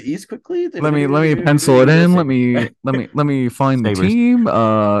 let's look at the East quickly. Let me pencil it in. Let me find the Sabres. team.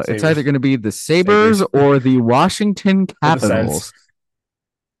 It's either Sabres. going to be the Sabres Sabres. or the Washington Or the Sens. Capitals.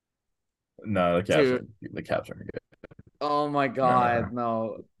 No, Dude, the Caps are good. oh my No. God,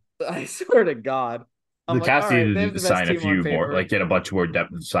 no. I swear to God. I'm The like, all Caps right, need they have to the best sign a team on few more, like paper. get a bunch more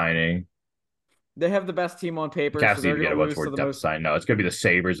depth in signing. They have the best team on The paper, so Caps need they're to going get to a bunch lose more to the depth most. sign. No, it's gonna be the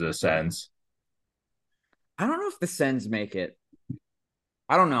Sabres or the Sens. I don't know if the Sens make it.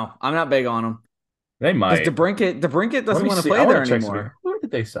 I don't know. I'm not big on them They because might. DeBrinket Let doesn't me want to see. I play want there to check something. anymore. Who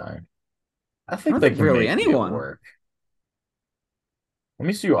did they sign? I I think don't they think can really make it anyone. work. Let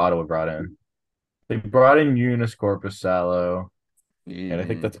me see who Ottawa brought in. They brought in Eunice Corpusalo, and I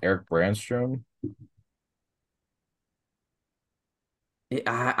think Mm, that's Eric Brandstrom.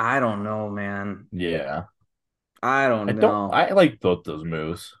 I don't know, man. Yeah. I I don't don't know. I like both those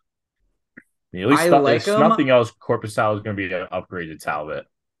moves. At I least like if them. nothing else, Corpusalo is going to be an upgrade to Talbot.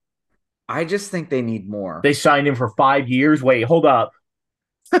 I just think they need more. They signed him for 5 years. Wait, hold up.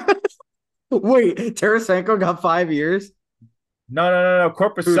 Wait, Tarasenko got 5 years? No. Who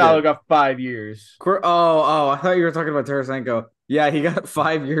Corpusalo did? got 5 years. Oh, I thought you were talking about Tarasenko. Yeah, he got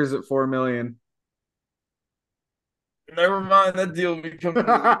 5 years at 4 million. Never mind. That deal becomes a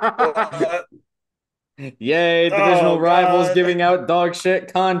lot. Yay, divisional Oh rivals God. giving out dog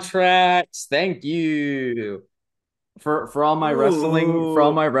shit contracts. Thank you. For all Ooh. my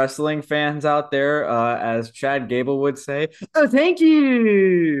wrestling fans out there, as Chad Gable would say, oh, thank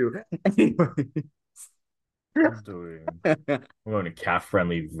you. Anyway, I'm doing. I'm going to cat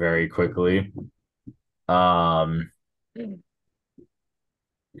friendly very quickly. Um,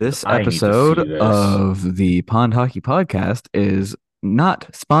 this I need to episode see this. of the Pond Hockey Podcast is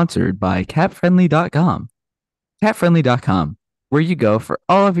not sponsored by CapFriendly.com. CapFriendly.com, where you go for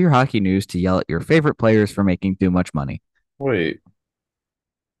all of your hockey news to yell at your favorite players for making too much money. Wait.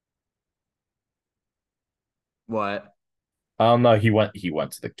 What? Oh no, he went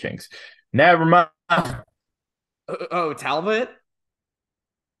to the Kings. Never mind. Oh, Talbot?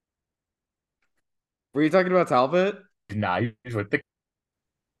 Were you talking about Talbot? Nah, he's with the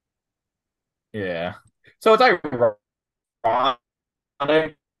yeah. So it's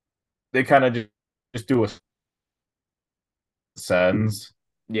ironic. They kind of just do a sends.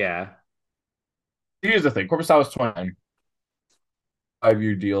 Yeah. Here's the thing: Corpus was 29, 5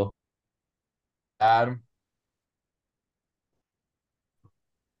 year deal. I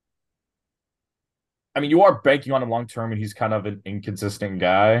mean, you are banking on him long term, and he's kind of an inconsistent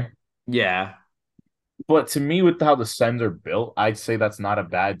guy. Yeah. But to me, with how the Sens are built, I'd say that's not a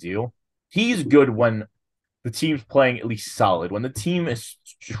bad deal. He's good when the team's playing at least solid. When the team is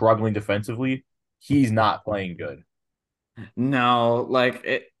struggling defensively, he's not playing good. No, like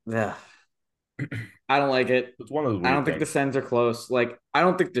it. Ugh. I don't like it. It's one of those I weird don't think the things. Sens are close. Like, I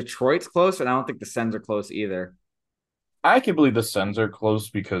don't think Detroit's close, and I don't think the Sens are close either. I can believe the Sens are close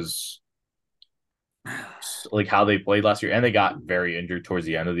because like how they played last year, and they got very injured towards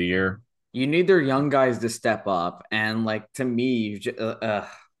the end of the year. You need their young guys to step up, and like to me,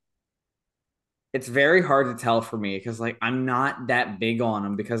 it's very hard to tell for me because like I'm not that big on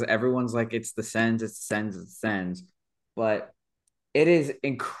them because everyone's like it's the Sens, it's the Sens, it's the Sens, but it is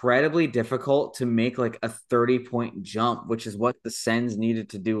incredibly difficult to make like a 30-point jump, which is what the Sens needed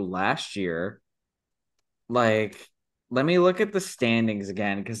to do last year. Like, let me look at the standings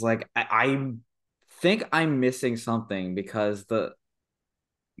again because like I think I'm missing something because the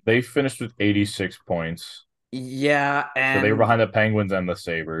They finished with 86 points. yeah, So they were and behind the Penguins and the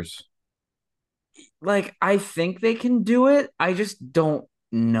Sabres. like I think they can do it. I just don't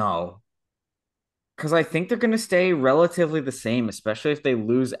know. Because I think they're going to stay relatively the same, especially if they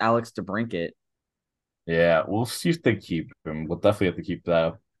lose Alex DeBrincat. Yeah, we'll see if they keep him. We'll definitely have to keep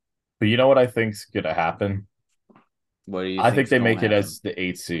that. But you know what I think's gonna happen? What do you I think think's they going to make it happen? as the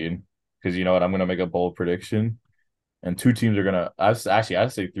eighth seed. Because you know what? I'm gonna make a bold prediction. And two teams are gonna I'd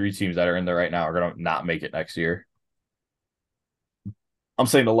say three teams that are in there right now are gonna not make it next year. I'm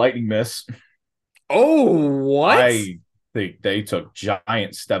saying the Lightning miss. Oh, what? I think they took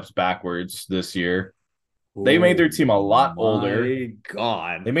giant steps backwards this year. They made Oh their team a lot older. my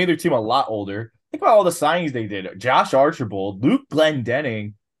God. They made their team a lot older. Think about all the signings they did. Josh Archibald, Luke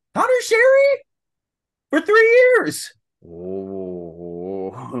Glendening, Connor Sherry for 3 years.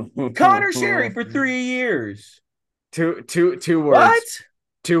 Oh. Connor Sherry for 3 years. Two What? words.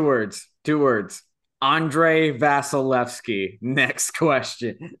 Two words. Two words. Andre Vasilevsky. Next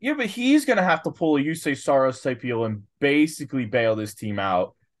question. Yeah, but he's gonna have to pull a Yusei Saros type deal and basically bail this team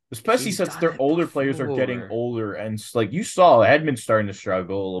out. Especially He's since done their it older players are getting before. older, and like you saw, Edmund's starting to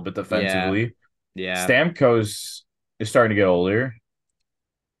struggle a little bit Yeah. defensively. Yeah. Stamkos is starting to get older.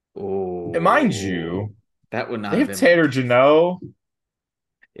 And mind Oh, you, that would not they have have been my Tanner pick. Janot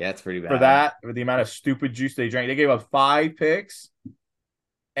Yeah, it's pretty for bad. that, for the amount of stupid juice they drank. They gave up 5 picks.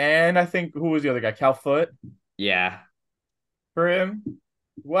 And I think who was the other guy? Cal Foot Yeah. for him.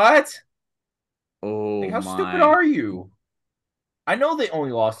 What? Like, Oh how stupid my. are you? I know they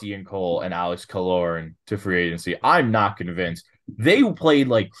only lost Ian Cole and Alex Killorn to free agency. I'm not convinced. They played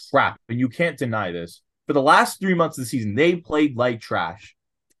like crap, and you can't deny this. For the last 3 months of the season, they played like trash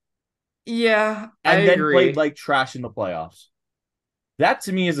Yeah, I and then played agree. like trash in the playoffs. That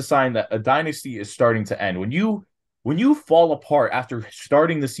to me is a sign that a dynasty is starting to end. When you fall apart after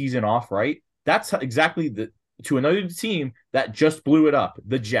starting the season off right, that's exactly the to another team that just blew it up,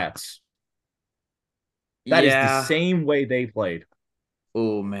 the Jets. That is the Yeah. same way they played.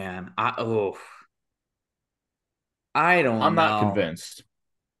 Oh man. I don't I'm not know. convinced.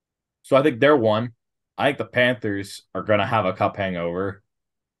 So I think they're one. I think the Panthers are going to have a cup hangover.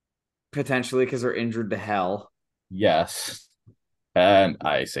 Potentially because they're injured to hell. Yes. And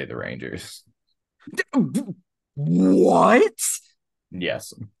I say the Rangers. What?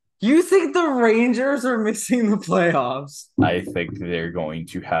 Yes. You think the Rangers are missing the playoffs? I think they're going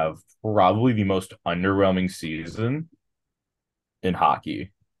to have probably the most underwhelming season in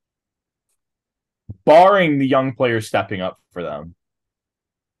hockey, barring the young players stepping up for them.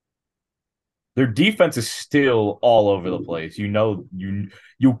 Their defense is still all over the place.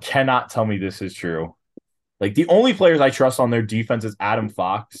 You cannot tell me this is true. Like the only players I trust on their defense is Adam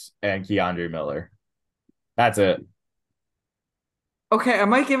Fox and Keandre Miller. That's it. Okay, I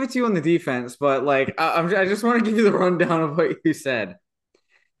might give it to you on the defense, but like I just want to give you the rundown of what you said.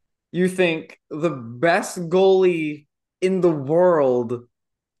 You think the best goalie in the world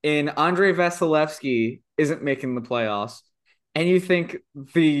in Andre Vasilevsky isn't making the playoffs, and you think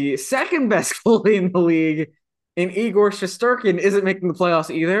the second best goalie in the league in Igor Shesterkin isn't making the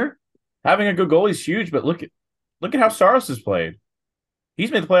playoffs either. Having a good goalie is huge, but look at how Saros has played. He's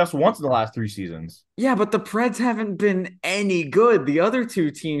made the playoffs once in the last 3 seasons. Yeah, but the Preds haven't been any good. The other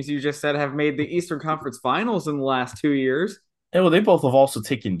two teams you just said have made the Eastern Conference Finals in the last 2 years. And well, they both have also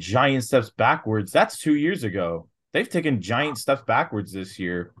taken giant steps backwards. That's 2 years ago. They've taken giant steps backwards this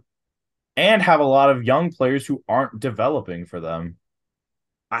year and have a lot of young players who aren't developing for them.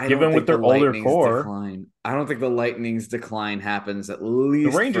 I don't Given with think the their older Lightning's core, decline. I don't think the Lightning's decline happens at the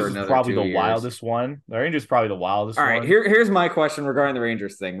least for Rangers is another probably 2 years. The Rangers is probably the wildest All right, one. here's my question regarding the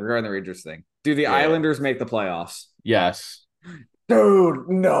Rangers thing. Regarding the Rangers thing, do the Yeah. Islanders make the playoffs? Yes. Dude,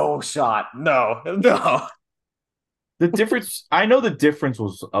 no shot. No, no. The difference, I know the difference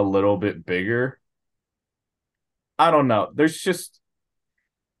was a little bit bigger. I don't know.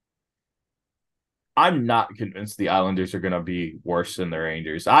 I'm not convinced the Islanders are going to be worse than the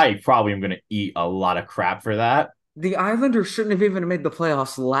Rangers. I probably am going to eat a lot of crap for that. The Islanders shouldn't have even made the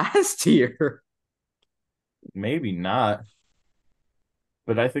playoffs last year. Maybe not,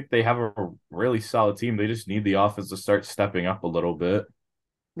 but I think they have a really solid team. They just need the offense to start stepping up a little bit.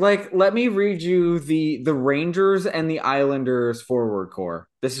 Like, let me read you the Rangers and the Islanders forward core.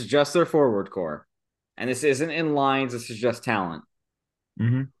 This is just their forward core. And this isn't in lines, this is just talent.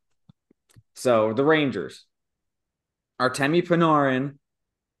 Mm-hmm. So the Rangers, Artemi Panarin,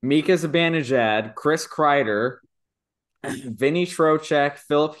 Mika Zibanejad, Chris Kreider, Vinny Trocheck,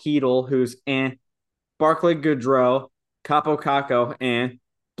 Philip Hedel, who's Barclay Goodrow, Capo Caco,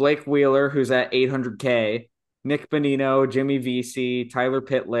 Blake Wheeler, who's at 800K, Nick Bonino, Jimmy Vesey, Tyler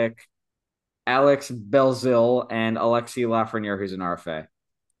Pitlick, Alex Belzil, and Alexi Lafreniere, who's an RFA.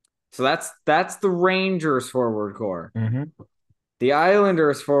 So that's the Rangers forward core. Mm-hmm. The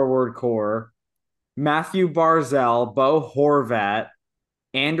Islanders forward core: Matthew Barzal, Bo Horvat,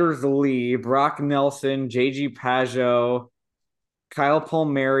 Anders Lee, Brock Nelson, JG Pajot, Kyle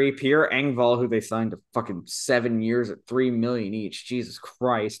Palmieri, Pierre Engvall, who they signed to fucking 7 years at 3 million each. Jesus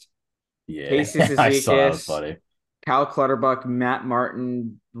Christ. Yeah, Casey I saw that was Cizikas, funny. Cal Clutterbuck, Matt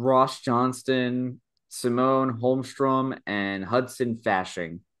Martin, Ross Johnston, Simone Holmstrom, and Hudson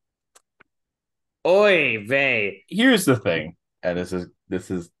Fashing. Oy vey. Here's the thing, and this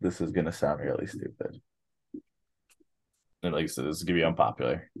is gonna sound really stupid. And like I said, this is gonna be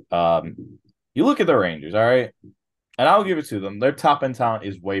unpopular. You look at the Rangers, all right, and I'll give it to them. Their top end talent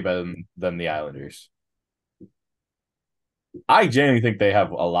is way better than the Islanders. I genuinely think they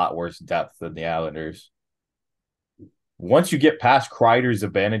have a lot worse depth than the Islanders. Once you get past Kreider,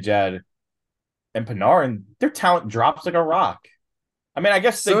 Zibanejad, and Panarin, their talent drops like a rock. I mean, I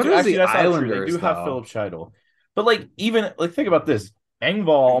guess they So do. does Actually, the that's not true. They Islanders, do have though. Philip Scheidel, but like even like think about this. Engvall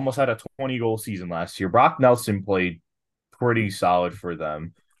almost had a 20-goal season last year. Brock Nelson played pretty solid for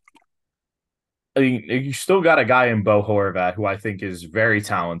them. I mean, you still got a guy in Bo Horvat who I think is very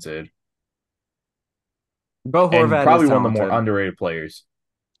talented Bo and Horvat is probably one of the more talented. underrated players.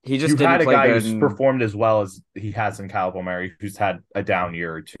 He You just had didn't a play guy good who's in. performed as well as he has in Kyle Palmieri, who's had a down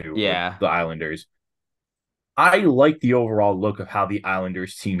year or two with Yeah. the Islanders. I like the overall look of how the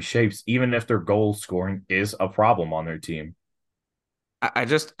Islanders team shapes, even if their goal scoring is a problem on their team. I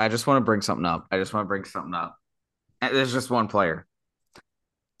just want to bring something up. I just want to bring something up. There's just one player.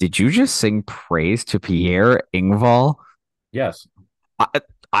 Did you just sing praise to Pierre Engvall? Yes. I,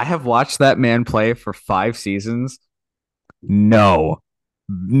 I have watched that man play for 5 seasons. No.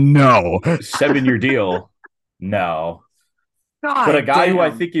 No. 7-year deal. No. But a God guy who I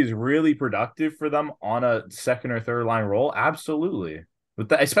damn. think is really productive for them on a second or third line role, absolutely. With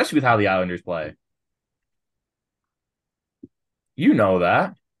that, especially with how the Islanders play. You know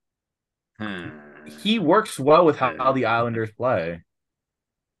that. He works well with how the Islanders play.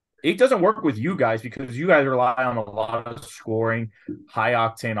 It doesn't work with you guys because you guys rely on a lot of scoring, high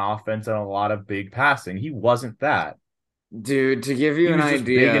octane offense, and a lot of big passing. He wasn't that. Dude, to give you He an was just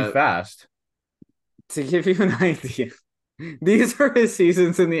big and idea, fast. to give you an idea, these are his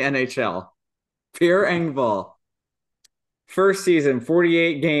seasons in the NHL. Pierre Engvall, first season,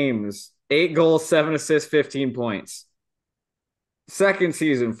 48 games, 8 goals, 7 assists, 15 points. Second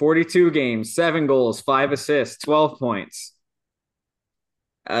season, 42 games, 7 goals, 5 assists, 12 points.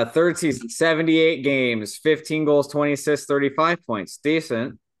 Third season, 78 games, 15 goals, 20 assists, 35 points.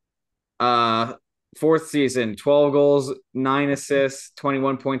 Decent. Uh, Fourth season, 12 goals, 9 assists,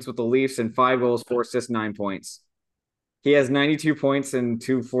 21 points with the Leafs, and 5 goals, 4 assists, 9 points. He has 92 points in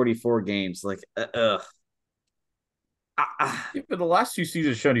 244 games. Like, ugh. Yeah, but the last two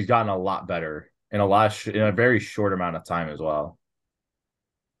seasons shown he's gotten a lot better in a very short amount of time as well.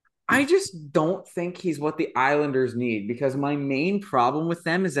 I just don't think he's what the Islanders need because my main problem with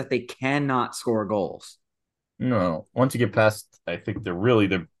them is that they cannot score goals. No, once you get past, I think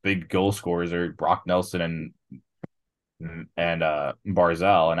the big goal scorers are Brock Nelson and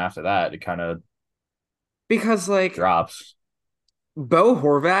Barzell, and after that it kind of Because like drops. Bo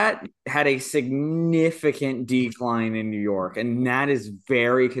Horvat had a significant decline in New York, and that is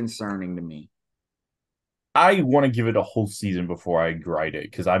very concerning to me. I want to give it a whole season before I grade it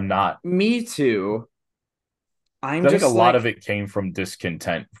because I'm not. Me too. I'm I think a just lot of like, it came from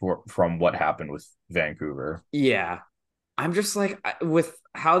discontent from what happened with Vancouver. yeah, I'm just like with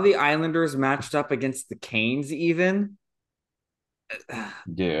how the Islanders matched up against the Canes, even. I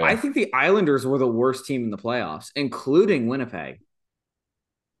Yeah, think the Islanders were the worst team in the playoffs, including Winnipeg.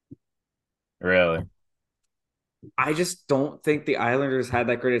 really. I just don't think the Islanders had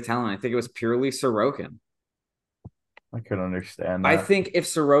that great of talent. I think it was purely Sorokin. I could understand I that. think if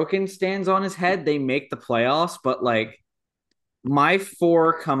Sorokin stands on his head, they make the playoffs. But like my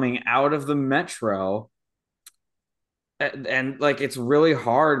four coming out of the Metro, and like it's really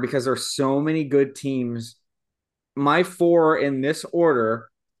hard because there's so many good teams. My four in this order: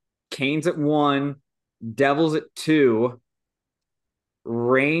 Canes at one, Devils at two,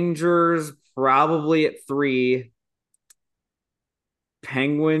 Rangers probably at three,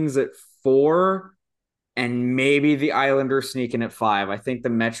 Penguins at four, and maybe the Islanders sneaking at five. I think the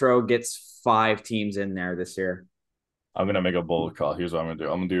Metro gets five teams in there this year. I'm gonna make a bold call. Here's what I'm gonna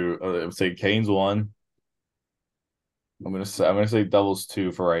do. I'm gonna do say Canes one. I'm gonna say Devils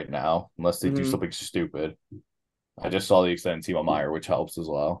two for right now, unless they do Mm-hmm. something stupid. I just saw the extended team on Meyer, which helps as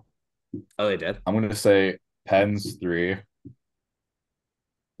well. Oh, they did. I'm gonna say Pens three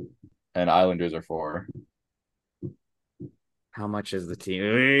and Islanders are four. How much is the team?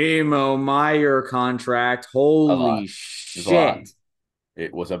 Emo Meyer contract. A lot. Holy There's a lot. shit.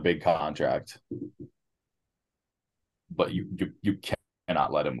 It was a big contract, but you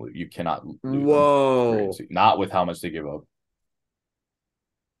cannot let him lose. You cannot lose him. It's Whoa. crazy. Not with how much they give up.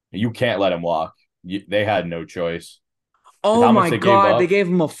 You can't let him walk. They had no choice with Oh how much my they gave God. They up. gave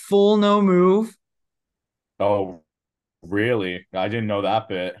him a full no move. Oh, really? I didn't know that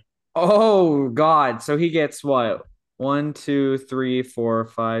bit. Oh God. So he gets what? One, two, three, four,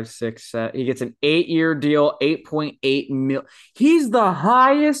 five, six, seven. He gets an 8-year deal, 8.8 mil. He's the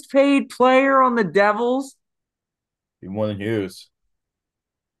highest paid player on the Devils. Even more than Hughes.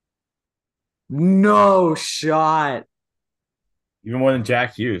 No shot. Even more than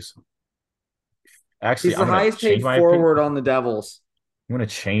Jack Hughes. Actually, He's the I'm gonna highest change paid my opinion. forward on the Devils. I'm gonna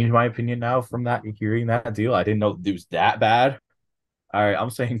change my opinion now from that hearing that deal. I didn't know it was that bad. All right, I'm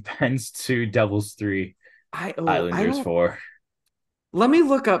saying Pens two, Devils three, I Islanders don't. four. Let me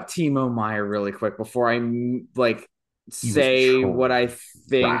look up Timo Meyer really quick before I like He was say what I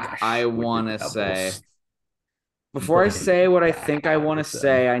think I trash with the want to say. Devils, Before I but he say was what I think I bad want to with them.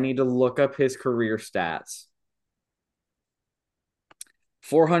 say, I need to look up his career stats.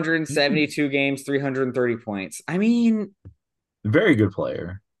 472 games, 330 points. I mean, Very good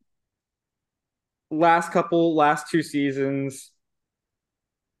player. last two seasons,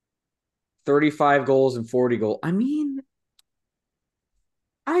 35 goals and 40 goals. I mean,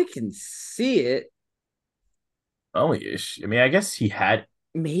 I can see it. Only ish. I mean, I guess he had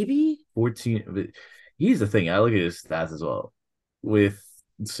Maybe. 14. But here's the thing. I look at his stats as well. With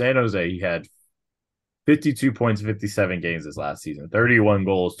San Jose, he had 52 points, 57 games this last season, 31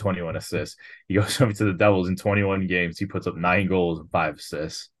 goals, 21 assists. He goes over to the Devils in 21 games. He puts up 9 goals and 5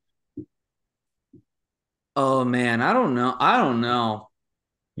 assists. Oh man, I don't know. I don't know.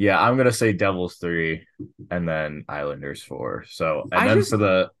 Yeah, I'm gonna say Devils three, and then Islanders four. So, and I then just for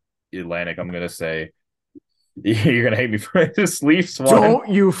the Atlantic, I'm gonna say you're gonna hate me for this. Leafs one, don't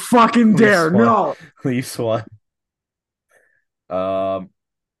you fucking Leafs dare. one, No. Leafs one. Um,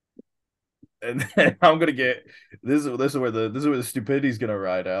 and then I'm gonna get this is where the stupidity is gonna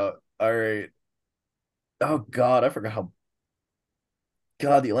ride out. All right. Oh God, I forgot how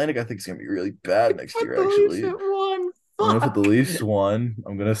God the Atlantic I think is gonna be really bad next Put year. the Leafs Actually, at one. I'm gonna put the Fuck. Leafs one.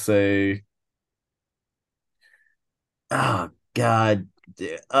 I'm gonna say, oh God,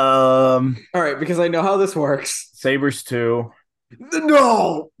 All right, because I know how this works. Sabres two,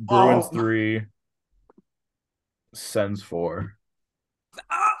 No. Bruins Oh. three, Sens four.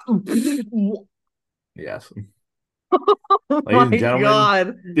 Oh Yes, ladies and my gentlemen,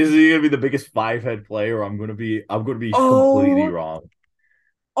 God. this is gonna be the biggest five-head player. I'm gonna be completely Oh. wrong.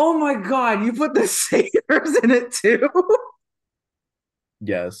 Oh my God. You put the Sabres in it too.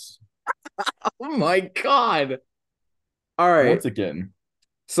 Yes. Oh my God. All right. Once again,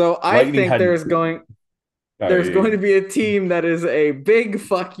 So I Lightning think had. All there's going right, to be a team that is a big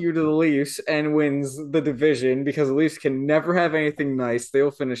fuck you to the Leafs and wins the division because the Leafs can never have anything nice. They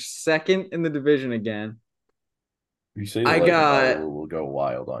will finish second in the division again. if you say the I Lightning, I got will go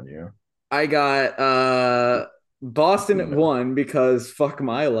wild on you. I got Boston at No, one because fuck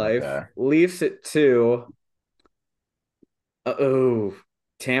my life. okay. Leafs at two. Oh,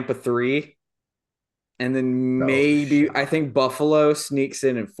 Tampa three. And then No maybe I shot. think Buffalo sneaks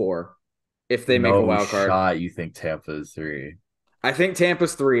in at four if they make a No wild card. shot. You think Tampa is three? I think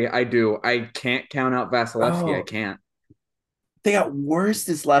Tampa's three. I do. I can't count out Vasilevsky. I Oh, can't. they got worse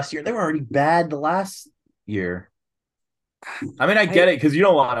this last year. They were already bad the last year. I mean, I get I it because you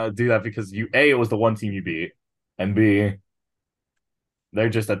don't want to do that because it was the one team you beat, and B, they're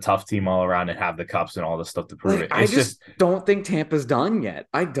just a tough team all around and have the cups and all this stuff to prove like. it. I It's just, just don't think Tampa's done yet.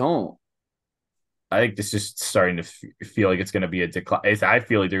 I don't. I think it's just starting to feel like it's going to be a decline. I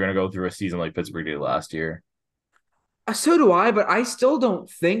feel like they're going to go through a season like Pittsburgh did last year. So do I, but I still don't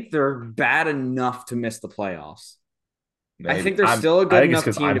think they're bad enough to miss the playoffs. I Maybe think they're still a I good think it's enough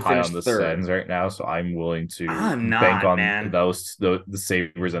because team I'm to high finish on the third. Sens right now, so I'm willing to I'm bank not, on man. the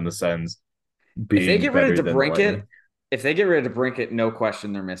Sabres and the Sens If they being get rid better of than the DeBrinket, Lightning. if they get rid of DeBrinket, no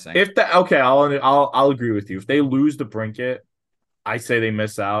question they're missing. If that okay, I'll agree with you. If they lose the Brinket, I say they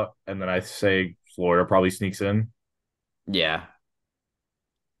miss out, and then I say Florida probably sneaks in. Yeah.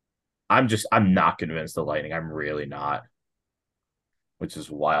 I'm not convinced the Lightning. I'm really not, which is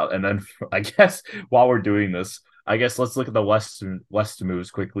wild. And then I guess while we're doing this, I guess let's look at the West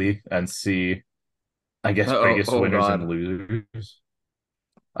moves quickly and see. I guess Oh, biggest oh winners and God. losers.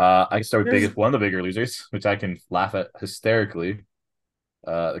 I can start with Here's biggest one of the bigger losers, which I can laugh at hysterically.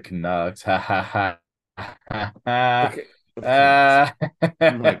 The Canucks. Ha ha ha. Ha ha. okay. The Canucks.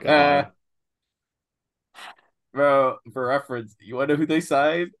 Oh my Uh, God. bro, for reference, you want to know who they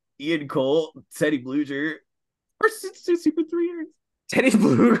signed? Ian Cole, Teddy Bluger, for 3 years. Teddy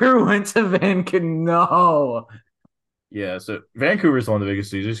Bluger went to Vancouver. No. Yeah, so Vancouver's one of the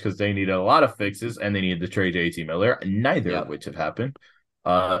biggest losers because they need a lot of fixes and they need to trade JT Miller, neither of Yep. which have happened.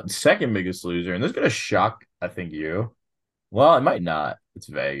 Second biggest loser, and this is gonna shock, I think you. Well, it might not. It's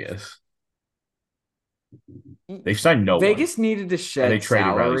Vegas. They've signed no one, Vegas needed to and they shed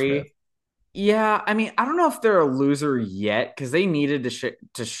traded Riley Smith. salary. Yeah, I mean, I don't know if they're a loser yet because they needed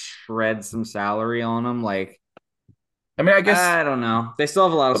to shred some salary on them. Like, I mean, I guess, I don't know. They still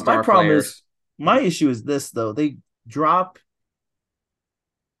have a lot of but my star problem is, players. my issue is this though. They drop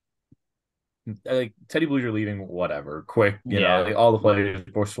like Teddy Bluger leaving, whatever, quick, Yeah, like, all the players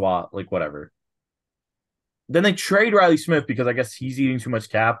for SWAT, like whatever. Then they trade Riley Smith because I guess he's eating too much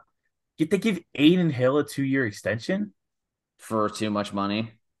cap. Yet they give Aiden Hill a 2 year extension for too much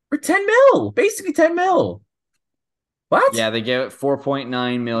money. for 10 mil, basically 10 mil. What? Yeah, they gave it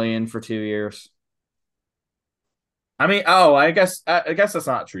 4.9 million for 2 years. I mean, I guess that's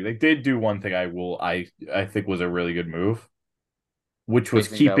not true. They did do one thing I think was a really good move, which What do was you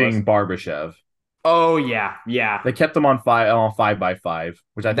think that was? keeping Barbashev. Oh yeah, yeah. They kept him on 5x5,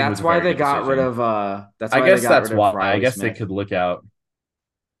 which I think was That's a why very they good got rid decision. of that's I why they guess got that's rid of why. I Riley guess they Smith. could look out.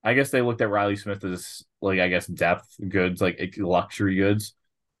 I guess they looked at Riley Smith as like I guess depth goods, like luxury goods.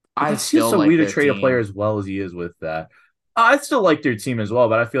 But I that feels still so like weird to their trade a player team. as well as he is with that. I still like their team as well,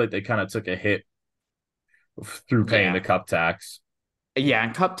 but I feel like they kind of took a hit through paying the Yeah. cup tax. Yeah,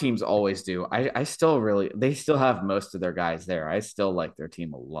 and cup teams always do. I still really they still have most of their guys there. I still like their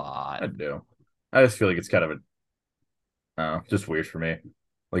team a lot. I do. I just feel like it's kind of just weird for me.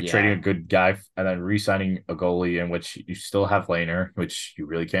 Like trading Yeah. a good guy and then re-signing a goalie in which you still have Laner, which you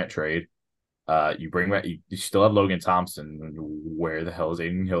really can't trade. You bring back you still have Logan Thompson. Where the hell is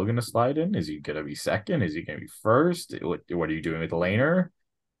Aiden Hill going to slide in? Is he going to be second? Is he going to be first? What are you doing with Laner?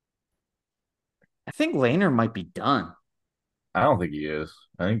 I think Laner might be done. I don't think he is.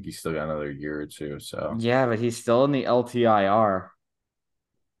 I think he's still got another year or two. So Yeah, but he's still in the LTIR.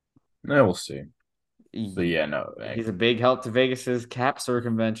 yeah, we'll see. But He- yeah, no, he's a big help to Vegas's cap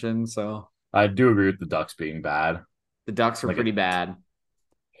circumvention, so I do agree with the Ducks being bad, the Ducks are like a pretty bad.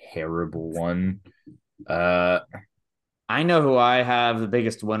 terrible one. Uh, I know who I have the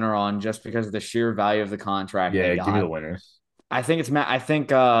biggest winner on just because of the sheer value of the contract they yeah, give me the got. winners. I think it's Matt. I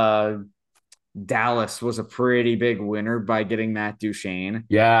think Dallas was a pretty big winner by getting Matt Duchene.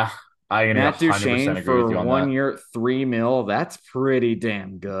 Yeah, I can Matt 100% Duchene agree with for you on one that. year, 3 mil. That's pretty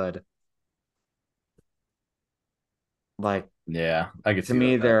damn good. Like Yeah, I could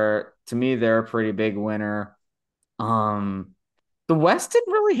see that. to me, they're a pretty big winner. Um, the West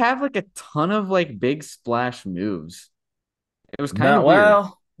didn't really have like a ton of like big splash moves. It was kind No, of weird.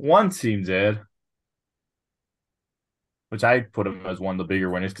 well, one team did, which I put them as one of the bigger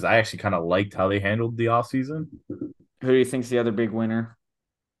winners because I actually kind of liked how they handled the offseason. Who do you think's the other big winner?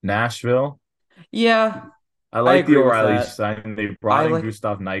 Nashville. Yeah, I I like the agree with O'Reilly that. sign. They I brought in like.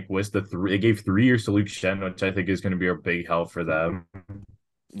 Gustav Nyquist. They gave 3 years to Luke Shen, which I think is going to be a big help for them.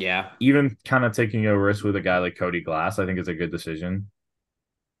 Yeah, Even kind of taking a risk with a guy like Cody Glass, I think is a good decision.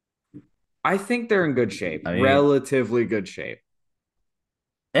 I think they're in good shape, I mean, relatively good shape.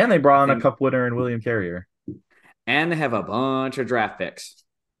 and they I brought in a think, cup winner in William Carrier. and they have a bunch of draft picks.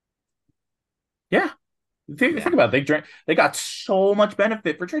 Yeah, think Yeah. about it. They got so much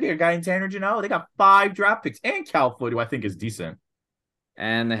benefit for trading a guy in Tanner Janelle. They got 5 draft picks and Cal Floyd, who I think is decent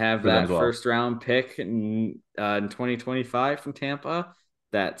And they have for them as that well. first round pick in 2025 from Tampa,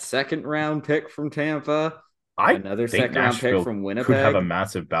 that second round pick from Tampa, I another think second round pick Nashville from could have a Winnipeg.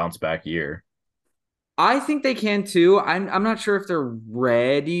 massive bounce back year. I think they can too. I'm not sure if they're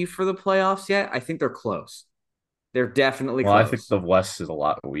ready for the playoffs yet. I think they're close. They're definitely Well, I think close. the West is a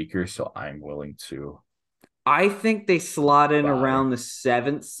lot weaker, so I'm willing to I think they slot in buy. around the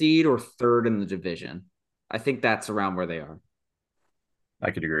seventh seed or third in the division. I think that's around where they are,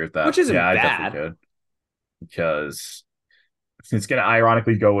 I could agree with which that. Yeah, isn't I definitely bad. could because it's going to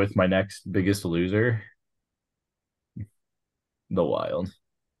ironically go with my next biggest loser, the Wild.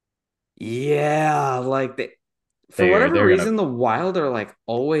 Yeah, for whatever They're going to reason, the Wild are like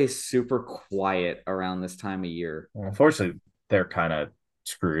always super quiet around this time of year. well, unfortunately they're kind of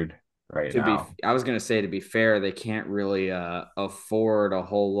screwed right now. I was gonna say to be fair, they can't really afford a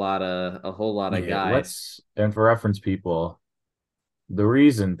whole lot of Yeah, guys. let's and for reference, people, the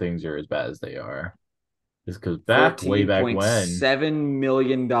reason things are as bad as they are is because way Fourteen back point when seven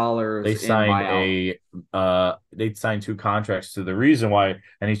million they dollars in signed buyout. a they signed 2 contracts. So the reason why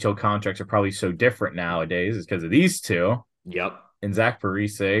NHL contracts are probably so different nowadays is because of these two. Yep. And Zach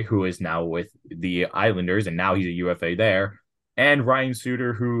Parise, who is now with the Islanders, and now he's a UFA there, and Ryan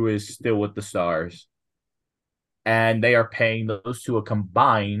Suter, who is still with the Stars. And they are paying those two a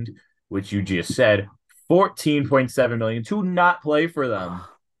combined, which you just said, 14.7 million to not play for them.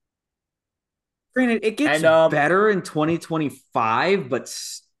 Granted, it gets And better in 2025, but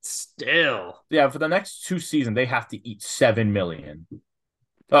still yeah, for the next 2 seasons, they have to eat 7 million.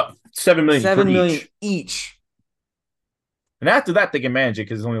 7 million for 7 million each. each. And after that, they can manage it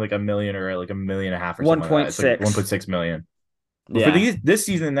because it's only like a million or like a million and a half or something like that. It's like 1.6. 1.6 million. But for Yeah. this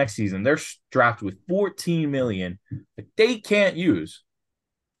season and next season, they're strapped with 14 million that they can't use.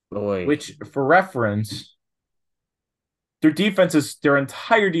 Boy. Which, for reference, their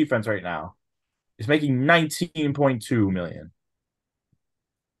entire defense right now is making 19.2 million.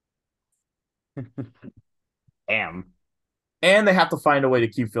 Damn. And they have to find a way to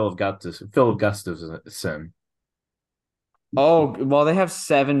keep Philip Gustafson. Oh, well, they have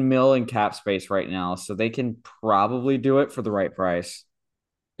 7 mil in cap space right now, so they can probably do it for the right price.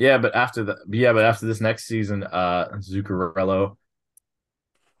 But after this next season, Zuccarello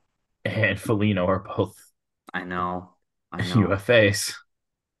and Felino are both I know. I know. UFAs.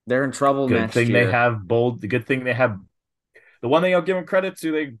 They're in trouble Good next thing they year. have bold. The good thing they have the one thing I'll give them credit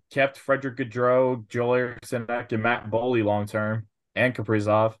to. They kept Frederick Gaudreau, Joel Eriksson, and Matt Boley long term, and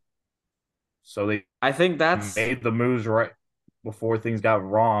Kaprizov. So they I think that's made the moves right before things got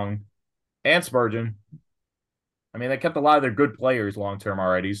wrong. And Spurgeon. I mean, they kept a lot of their good players long term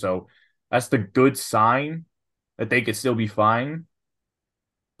already. So that's the good sign that they could still be fine.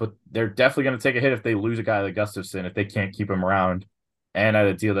 But they're definitely going to take a hit if they lose a guy like Gustafson if they can't keep him around and at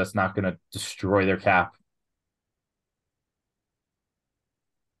a deal that's not going to destroy their cap.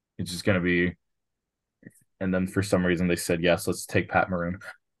 It's just going to be. And then for some reason they said yes, let's take Pat Maroon.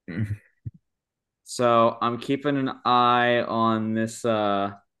 so I'm keeping an eye on this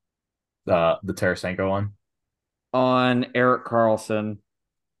The Tarasenko one. on Eric Carlson.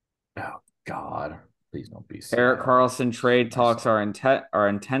 Oh God, please don't be Eric Seattle. Carlson trade I talks saw. are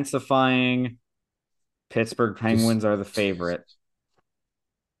intensifying. Pittsburgh Just Penguins are the favorite.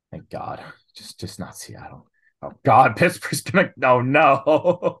 thank God. Just not Seattle. Oh God, Pittsburgh's gonna. Oh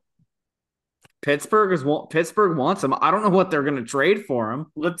no. Pittsburgh wants him. I don't know what they're going to trade for him.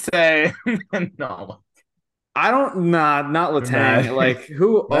 Let's say no. I don't not Letang. Imagine, Like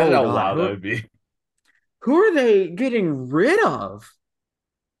who? imagine Oh how God, loud that would be. who are they getting rid of?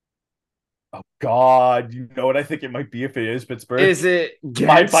 Oh God, you know what I think it might be if it is Pittsburgh. Is it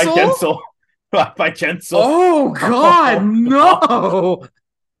By Gensel? Gensel. By Gensel. Oh God, Oh no.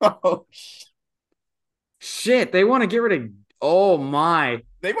 no! Oh, Shit, they want to get rid of. Oh my,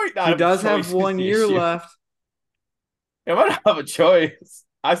 they might not he have a does have choice is one the year issue. left. They might not have a choice.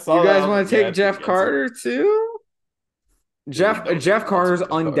 I You saw that. guys I was want like, to yeah, take it's gonna be Jeff Gensel. Carter too? There's no Jeff team wants Carter's Jeff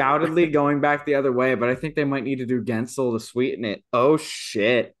Carter. undoubtedly going back the other way, but I think they might need to do Gensel to sweeten it. Oh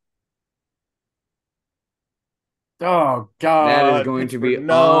shit. Oh That is God, going to Pittsburgh. be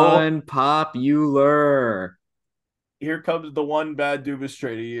No. unpopular. Here comes the one bad Dubas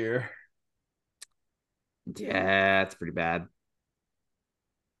trade a year. Yeah, it's pretty bad.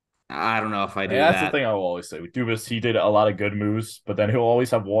 I don't know if I And do that's the that. thing I will always say. With Dubas, he did a lot of good moves, but then he'll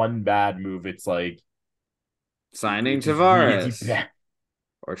always have one bad move. It's like, Signing which is really Tavares bad.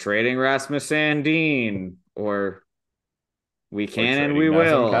 or trading Rasmus Sandin or We or can and trading we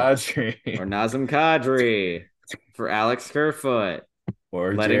Nazem will. Kadri Or Nazem Kadri for Alex Kerfoot.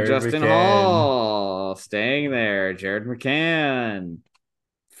 or Letting Jared Justin McCann. Hall staying there. Jared McCann.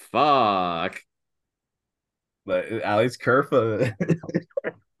 Fuck. But Alex Kerfoot.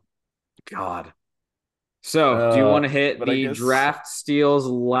 God. So, do you want to hit But I the guess draft steals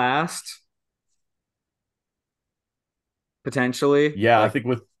last? Potentially? yeah, I Like, think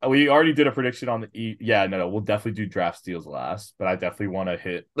with we already did a prediction on the yeah, no, we'll definitely do draft steals last, but I definitely want to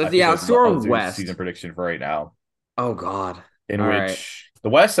hit I think let's do our I'll do season West. prediction for right now, Oh, God. in All right. which the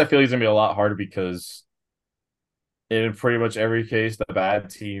West I feel is gonna be a lot harder because in pretty much every case the bad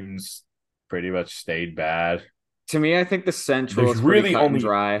teams pretty much stayed bad. To me, I think the Central There's is pretty really cut and only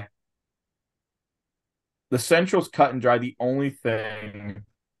dry. the Central's cut and dry. The only thing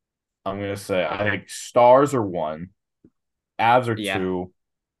I'm gonna say I think Stars are one, Avs are Yeah. two.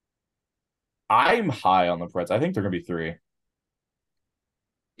 I'm high on the Preds. I think they're gonna be three.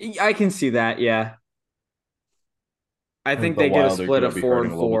 I can see that. Yeah. I I think think the they get a Wild are split gonna of be four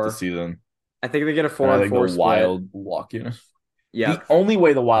hurting and a little bit this four. season. I think they get a And four I and think the four split. Wild walk in. The Yep. only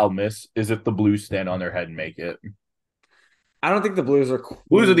way the Wild miss is if the Blues stand on their head and make it. I don't think the Blues are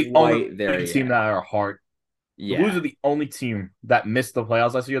Blues are the only quite there team yet. that are hard. The Blues Yeah. are the only team that missed the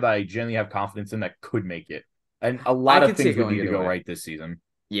playoffs last year that I genuinely have confidence in that could make it. And a I lot of could see it things would going need to either go way. right this season.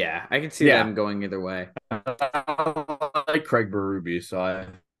 Yeah. I could see Yeah. them going either way. I like Craig Berube, so I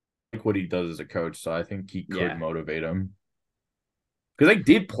like what he does as a coach. So I think he could Yeah. motivate him. Because they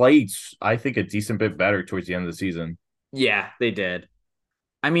did play, I think, a decent bit better towards the end of the season. Yeah, they did.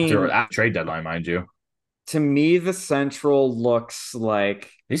 I After mean, that trade deadline, mind you. to me, the Central looks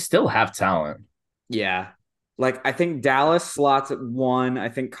like, They still have talent. yeah. Like, I think Dallas slots at one. I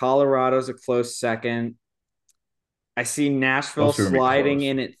think Colorado's a close second. I see Nashville Those two are gonna be sliding close.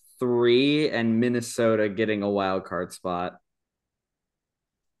 in at three and Minnesota getting a wild card spot.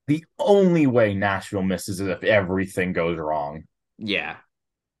 The only way Nashville misses is if everything goes wrong. Yeah.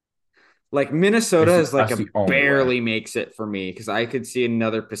 Like Minnesota is like That's a the only way. barely makes it for me because I could see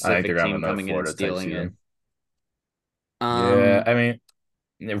another I think they're Pacific gonna have team another coming in and Florida type stealing it. season. Yeah, Um, I mean,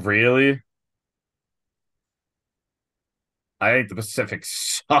 really, I think the Pacific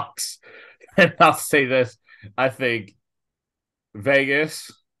sucks. And I'll say this: I think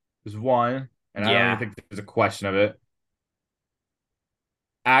Vegas is one, and I don't even yeah. think there's a question of it.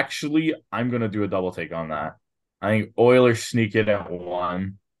 Actually, I'm gonna do a double take on that. I think Oilers sneak it at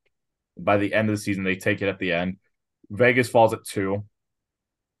one. By the end of the season, they take it at the end. Vegas falls at two.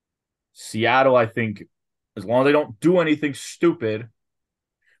 Seattle, I think, as long as they don't do anything stupid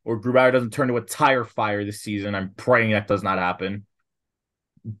or Grubauer doesn't turn to a tire fire this season, I'm praying that does not happen.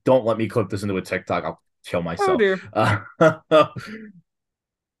 Don't let me clip this into a TikTok. I'll kill Oh myself. dear.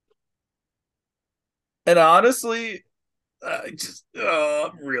 And honestly,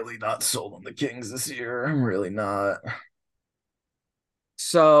 I'm really not sold on the Kings this year. I'm really not.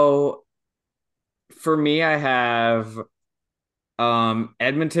 So for me, I have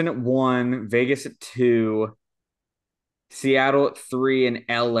Edmonton at one, Vegas at two, Seattle at three, and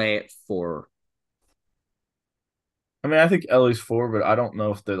LA at four. I mean, I think LA's four, but I don't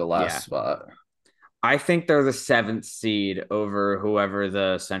know if they're the last Yeah. spot. I think they're the seventh seed over whoever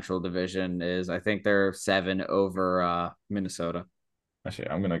the Central Division is. I think they're seven over Minnesota. Actually,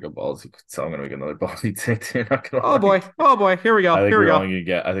 I'm gonna go ballsy. So I'm gonna make another ballsy take. Not gonna Oh lie. boy. Oh boy. Here we go. Here we go.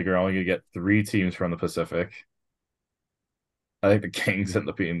 I think we're only gonna get three teams from the Pacific. I think the Kings end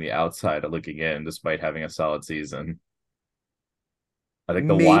up being the outside looking in, despite having a solid season. I think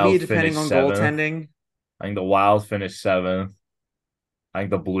the Maybe Wild depending finished on seventh. goaltending. I think the Wild finished seventh. I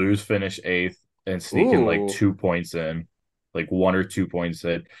think the Blues finished eighth and sneak in like Ooh. 2 points in, like 1 or 2 points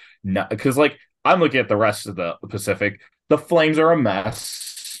in. Because like I'm looking at the rest of the Pacific. The Flames are a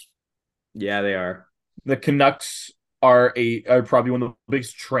mess. Yeah, they are. The Canucks are probably one of the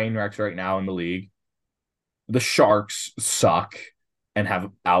biggest train wrecks right now in the league. The Sharks suck and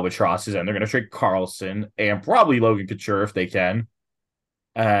have albatrosses, and they're going to trade Carlson and probably Logan Couture if they can.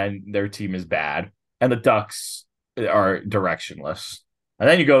 And their team is bad. And the Ducks are directionless. And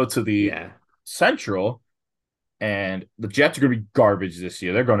then you go to the Yeah. Central, and the Jets are going to be garbage this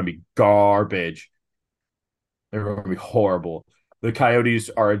year. They're going to be garbage. They're going to be horrible. The Coyotes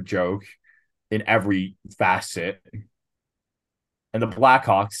are a joke in every facet, and the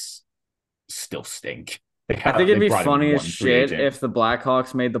Blackhawks still stink. I think it'd They be brought in funny as one free shit agent. if the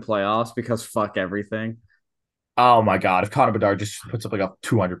Blackhawks made the playoffs because fuck everything. Oh my god! If Connor Bedard just puts up like a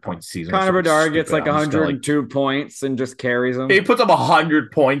 200 point season or Connor something Bedard gets stupid, like I'm just gonna like 102 points and just carries he them. puts up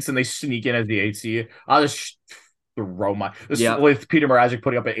 100 points and they sneak in as the 8 seed. I'll just throw my this Yep. with Peter Mrazek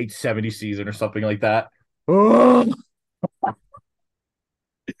putting up an 870 season or something like that. Oh,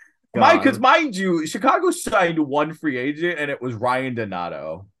 Because God. mind you, Chicago signed one free agent, and it was Ryan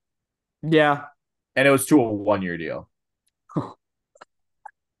Donato, Yeah. and it was to a 1 year deal.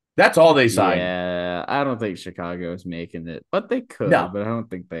 That's all they signed. Yeah. I don't think Chicago's making it, but they could, No, but I don't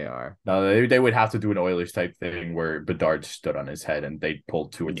think they are. no, they would have to do an Oilers type thing where Bedard stood on his head and they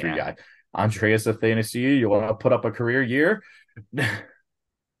pulled two or three Yeah. guys. Andreas Athanasiou, you want to put up a career year? That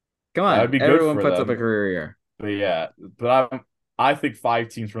Come would on. be good Everyone for puts up a them. career year. But yeah, I think 5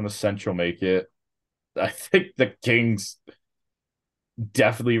 teams from the Central make it. I think the Kings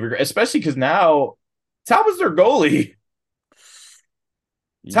definitely regret, especially because now Talbot's their goalie.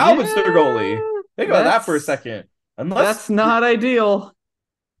 Talbot's their goalie. Yeah. Think about that for a That's second. Unless that's not ideal.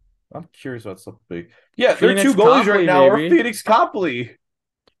 I'm curious about something. Yeah, their Phoenix two goalies right Copley, now are baby. Phoenix Copley.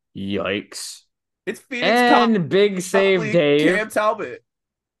 Yikes. It's Phoenix And Big Save Copley, Dave. Cam Talbot.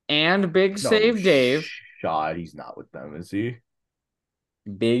 And Big No Save Dave. shot. He's not with them, is he?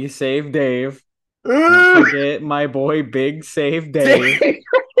 Big Save Dave. Can't forget my boy Big Save Dave. Dave.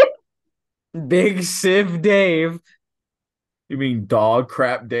 Big Siv Dave. You mean dog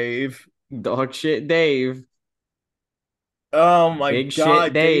crap, Dave? Dog shit Dave. Oh my Big shit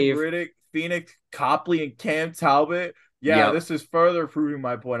God, Dave Dave. Riddick, Phoenix Copley, and Cam Talbot. Yeah, Yep. this is further proving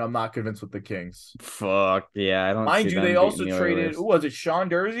my point. I'm not convinced with the Kings. Fuck. Yeah, I don't see Mind you, they them beating also the traded. Who Oilers. was it? Sean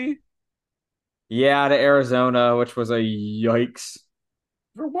Dursey Yeah, to Arizona, which was a yikes.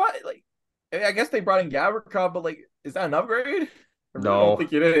 for what? Like, I guess they brought in Gavrikov, but like, is that an upgrade? I really don't No.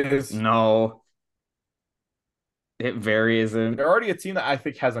 think it is. No. It very isn't. They're already a team that I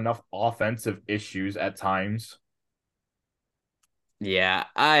think has enough offensive issues at times. Yeah,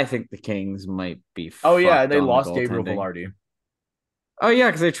 I think the Kings might be Oh yeah, and fucked they on the lost Gabriel goaltending. Velarde. Oh yeah,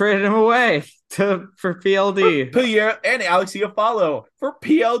 because they traded him away to for PLD. Pierre and Alex Iafallo for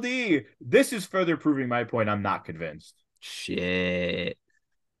PLD. This is further proving my point. I'm not convinced. Shit.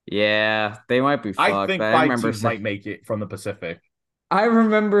 Yeah, they might be I fucked. think I five remember teams saying might make it from the Pacific. I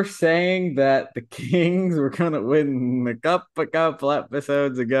remember saying that the Kings were gonna win the cup a couple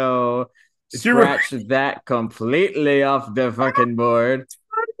episodes ago. You were Scratched that completely off the fucking board.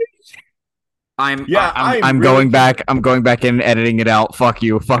 I'm yeah, I'm I'm I'm really going curious. back. I'm going back in editing it out. Fuck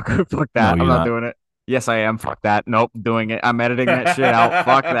you. Fuck fuck No, that. I'm you're not not. doing it. Yes, I am. Fuck that. Nope, doing it. I'm editing that shit out.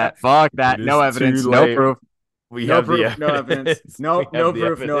 Fuck that. Fuck It that. No is too evidence. No late. proof. We No have the proof. No evidence. evidence. We Nope. have No the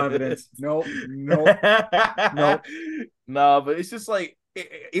proof. No evidence. evidence. Nope. Nope. Nope. No, but it's just like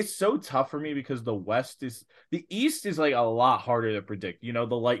it's so tough for me because the East is like a lot harder to predict. You know,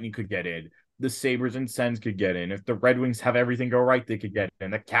 the Lightning could get in, the Sabres and Sens could get in. If the Red Wings have everything go right, they could get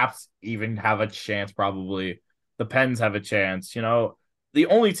in. The Caps even have a chance, probably. The Pens have a chance. You know, the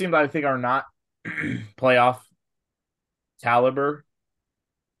only team that I think are not playoff caliber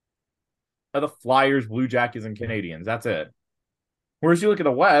are the Flyers, Blue Jackets, and Canadians. That's it. Whereas you look at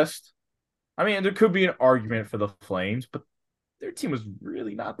the West, I mean, there could be an argument for the Flames, but their team was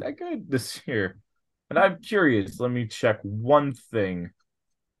really not that good this year. And I'm curious. Let me check one thing.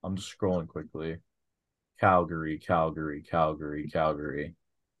 I'm just scrolling quickly. Calgary, Calgary, Calgary, Calgary.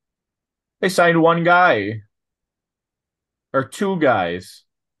 They signed one guy or two guys.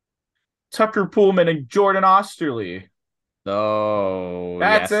 Tucker Pullman and Jordan Osterley. Oh,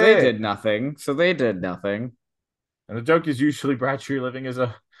 That's yes, they it. did nothing. So they did nothing. And the joke is usually Brad Treliving is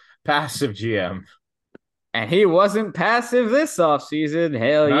a passive GM. And he wasn't passive this offseason.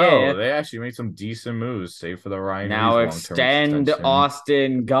 Hell No, yeah. they actually made some decent moves, save for the Ryan Reeves Now long-term extend extension.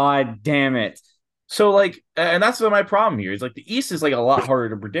 Austin. God damn it. So, like, and that's my problem here is like the East is like a lot harder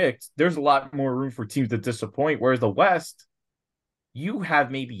to predict. There's a lot more room for teams to disappoint, whereas the West, you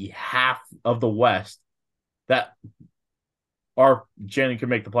have maybe half of the West that are genuinely can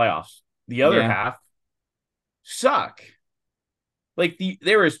make the playoffs. The other Yeah. half suck. Like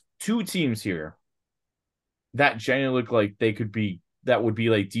there is two teams here that genuinely look like they could be that would be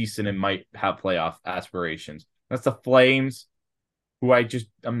like decent and might have playoff aspirations. That's the Flames, who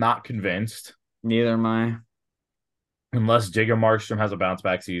I'm not convinced Neither am I. unless Jacob Markstrom has a bounce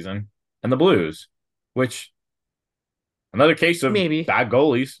back season, and the Blues, which another case of Maybe. bad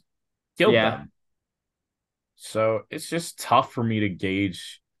goalies killed Yeah. them. So it's just tough for me to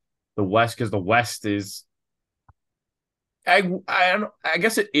gauge the West because the West is I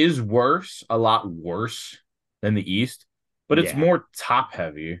guess it is worse, a lot worse than the East, but it's Yeah. more top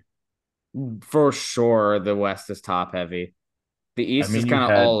heavy. For sure, the West is top heavy. The I East is mean, you kind of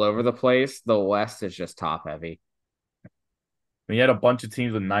had all over the place. The West is just top heavy. you had a bunch of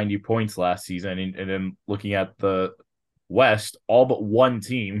teams with 90 points last season, and then looking at the West, all but one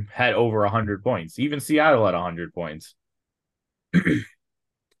team had over 100 points. Even Seattle had 100 points.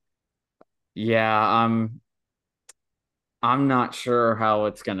 Yeah, I'm not sure how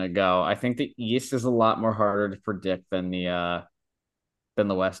it's gonna go. I think the East is a lot more harder to predict than the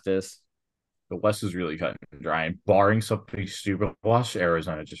West is. The West is really cut and dry. And barring something stupid, watch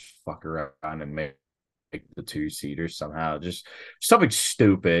Arizona just fuck around and make the two seeders somehow. Just something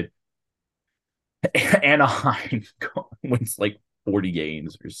stupid. Anaheim wins like 40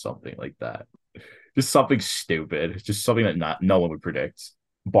 games or something like that. Just something stupid. Just something that not no one would predict,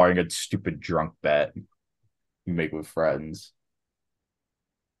 barring a stupid drunk bet you make with friends.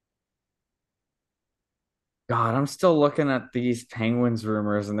 God, I'm still looking at these Penguins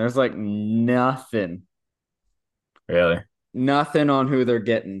rumors, and there's like Really? nothing on who they're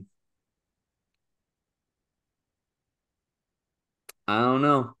getting. I don't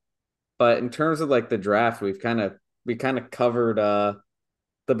know. But in terms of like the draft, we kind of covered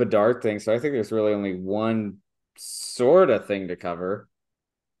the Bedard thing, so I think there's really only one sort of thing to cover.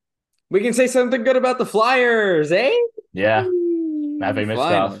 We can say something good about the Flyers, eh? Yeah. Matvey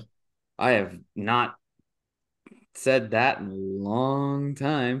Michkov. Finally. I have not said that in a long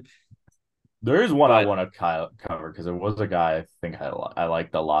time. There is one I But want to cover because there was a guy I think I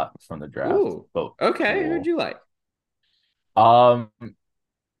liked a lot from the draft. ooh, But okay, who'd cool. you like? Um,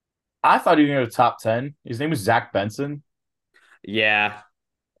 I thought he was going to go top 10. His name was Zach Benson. Yeah,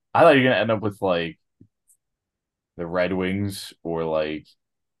 I thought you were going to end up with like the Red Wings or like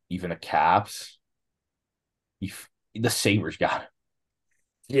even the Caps. The Sabres got him.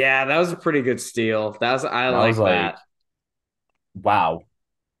 yeah, that was a pretty good steal. That was I And I was like like, that. wow.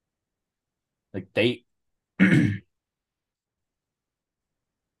 Like they like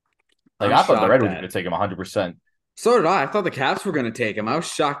I'm I thought the Red shocked Wings were going at. to take him 100%. So did I. I thought the Caps were going to take him. I was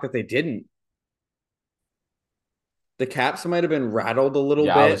shocked that they didn't. The Caps might have been rattled a little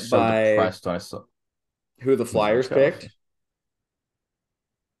Yeah, I was bit so by depressed when I saw who the Mitch Flyers Mitchkov. picked.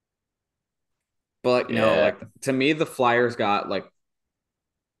 But like no, Yeah. like to me, the Flyers got like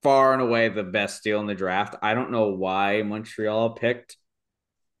far and away the best steal in the draft. I don't know why Montreal picked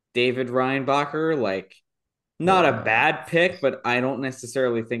David Reinbacher. Like, not a Well, bad pick, but I don't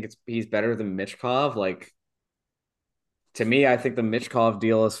necessarily think he's better than Michkov. Like to me, I think the Michkov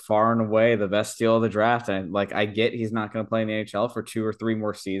deal is far and away the best deal of the draft. And like I get he's not going to play in the NHL for 2 or 3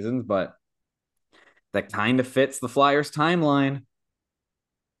 more seasons, but that kind of fits the Flyers timeline.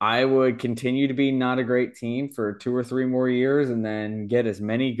 I would continue to be not a great team for 2 or 3 more years and then get as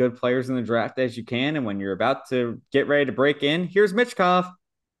many good players in the draft as you can. And when you're about to get ready to break in, here's Michkov.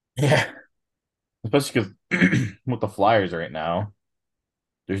 yeah. Especially because with the Flyers right now,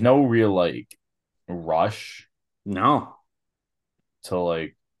 there's no real like rush No, to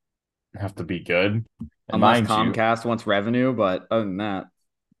like have to be good. And unless mind you, Comcast wants revenue. But other than that,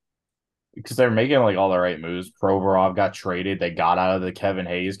 because they're making like all the right moves. Provorov got traded. They got out of the Kevin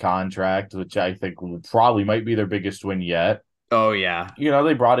Hayes contract, which I think probably might be their biggest win yet. oh yeah,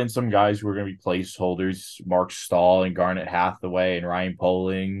 They brought in some guys who were going to be placeholders, Mark Stahl and Garnet Hathaway and Ryan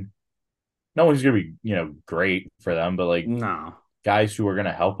Poling. No one's going to be, great for them, but like no. guys who are going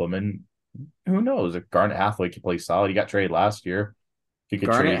to help them. And who knows if Garnet Hathaway can play solid? He got traded last year. If he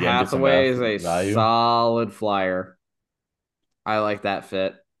could trade Garnet again, get some Hathaway is a value. solid flyer. I like that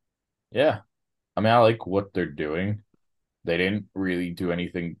fit. Yeah. I mean, I like what they're doing. They didn't really do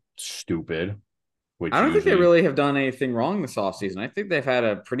anything stupid, I which don't think they usually, really have done anything wrong this offseason. I think they've had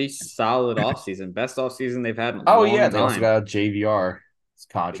a pretty solid offseason. Best offseason they've had in a oh yeah, long and they also time. got JVR. His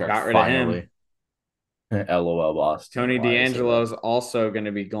They contract got rid of him. finally. LOL Boston. Tony Why I say that? D'Angelo's also going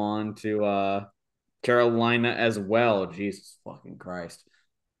to be gone to Carolina as well. Jesus fucking Christ.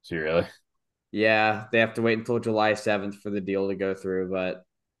 So really, Yeah, they have to wait until July 7th for the deal to go through, but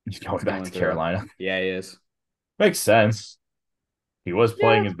he's it's going back going to through. Carolina. Yeah, he is. Makes sense. He was Yeah,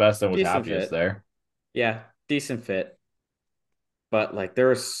 playing his best and was decent happiest fit. there. Yeah, decent fit. But like there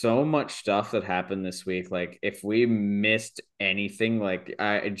was so much stuff that happened this week. Like if we missed anything, like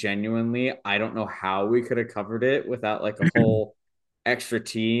I genuinely I don't know how we could have covered it without like a whole extra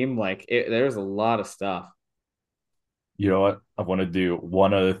team. There's a lot of stuff. You know what? I want to do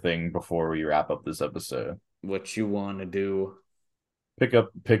one other thing before we wrap up this episode. What you want to do? Pick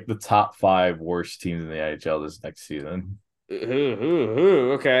the top five worst teams in the NHL this next season.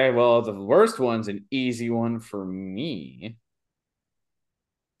 Okay, well the worst one's an easy one for me.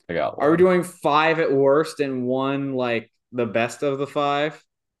 I got Are we one. doing five at worst and one like the best of the five?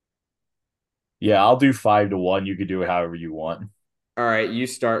 Yeah, I'll do 5-1. You could do it however you want. All right, you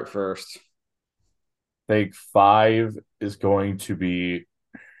start first. I think five is going to be.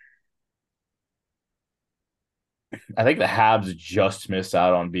 I think the Habs just missed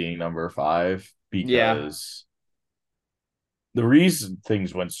out on being number five Yeah, because the reason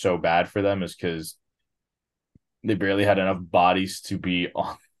things went so bad for them is because They barely had enough bodies to be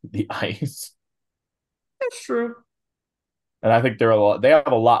on the ice. That's true. And I think they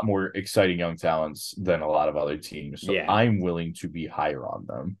have a lot more exciting young talents than a lot of other teams. So Yeah. I'm willing to be higher on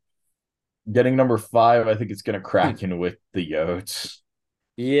them. Getting number 5, I think it's gonna crack in with the Yotes.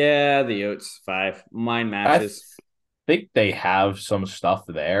 Yeah, the Yotes 5. Mine I matches. think they have some stuff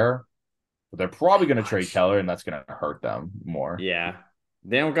there, but they're probably gonna trade Much. Keller, and that's gonna hurt them more. Yeah.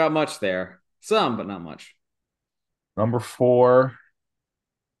 They don't got much there. Some, but not much. Number 4,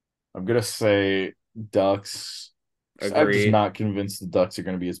 I'm gonna say Ducks. I'm just Agreed. not convinced the Ducks are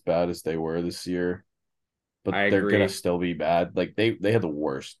gonna be as bad as they were this year, but I they're gonna agree. still be bad. Like they had the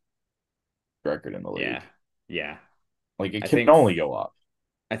worst record in the Yeah. league. Yeah. Like it I can think only go up.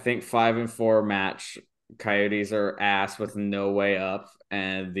 I think 5 and 4 match. Coyotes are ass with no way up,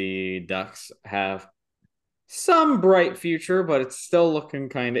 and the Ducks have some bright future, but it's still looking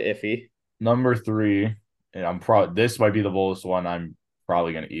kind of iffy. Number 3, and I'm probably this might be the boldest one. I'm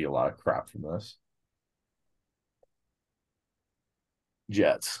probably gonna eat a lot of crap from this.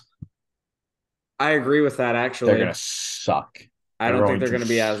 Jets. I agree with that They're gonna actually. suck. I They're don't think going they're to going to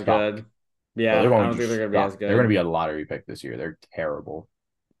be as suck. good. No, they're Yeah, I going don't to think they're going to be as suck. They're going to be good. a lottery pick this year. They're terrible.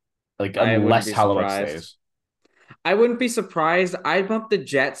 Like I wouldn't unless be Halibut surprised. stays. I wouldn't be surprised. I'd bump the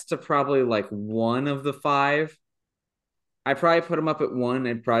Jets to probably like one of the five. I'd probably put them up at one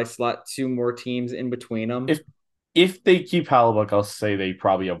and probably slot two more teams in between them. If if they keep Halibut, I'll say they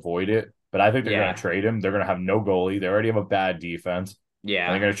probably avoid it. But I think they're going to Yeah, trade him. They're going to have no goalie. They already have a bad defense, and they're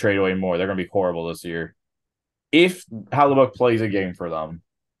yeah, going to trade away more. They're going to be horrible this year. If Halibut plays a game for them,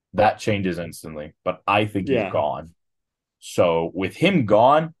 that changes instantly. But I think he's yeah. gone. So with him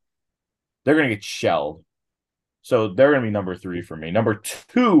gone, they're going to get shelled. So they're going to be number 3 for me. Number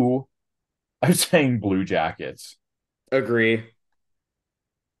 2, I'm saying Blue Jackets. Agree.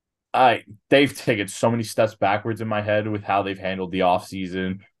 I they've taken so many steps backwards in my head with how they've handled the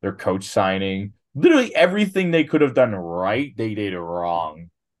offseason, their coach signing. Literally everything they could have done right, they did wrong.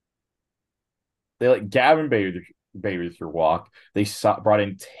 They let Gavin Bader through walk. They brought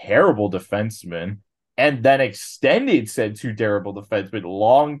in terrible defensemen and then extended said two terrible defensemen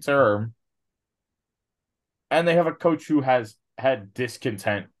long term. And they have a coach who has had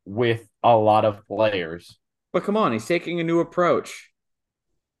discontent with a lot of players. But come on, he's taking a new approach.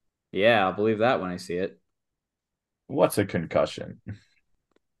 Yeah, I'll believe that when I see it. What's a concussion?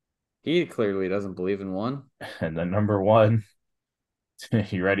 He clearly doesn't believe in one. And then number 1,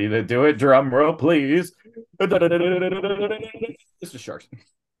 you ready to do it? Drum roll, please. This is Sharks.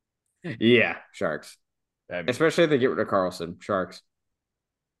 Yeah, Sharks. I mean, Especially if they get rid of Carlson. Sharks.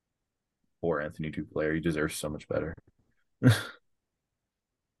 poor Anthony Duclair. He deserves so much better.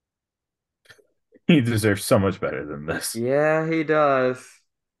 He deserves so much better than this. Yeah, he does.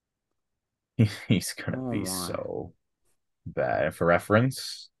 He's gonna Oh be my. so bad. For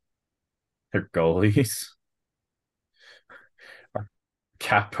reference, their goalies are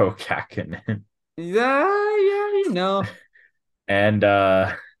Capo Kakinen Yeah, yeah, and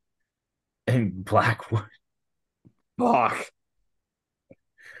and Blackwood. Fuck.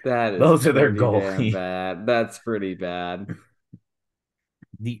 That is Those are their pretty damn goalie. bad. That's pretty bad.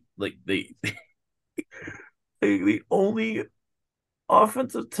 The like the only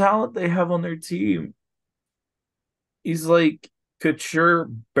offensive talent they have on their team. He's like Couture,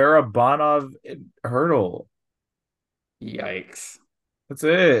 Barabanov, and Hurdle. Yikes. That's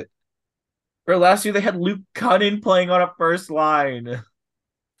it. Or last year they had Luke Cunnin playing on a first line.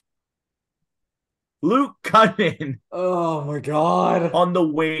 Luke Cunnin Oh my God. on the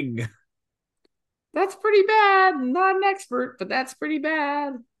wing. That's pretty bad. Not an expert, but that's pretty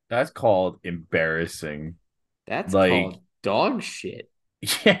bad. That's called embarrassing. That's Like, called dog shit.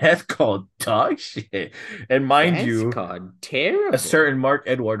 yeah, that's called dog shit. And mind That's you, called a terrible. certain Mark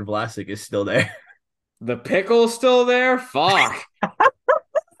Edward Vlasic is still there. The pickle's still there? Fuck.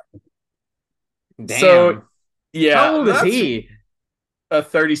 So, Damn. How yeah, old is that's he? a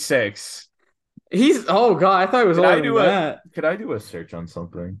 36. He's, oh God, I thought he was Could I older than do a that. could I do a search on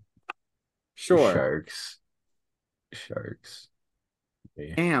something? Sure. Sharks. Sharks.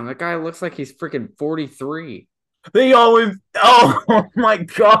 Damn, that guy looks like he's freaking 43. They always oh my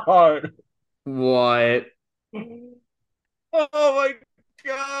god. What? Oh my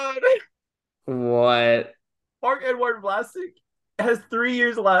god. What? Mark Edward Vlasic has 3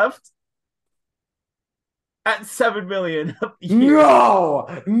 years left at 7 million a year. No,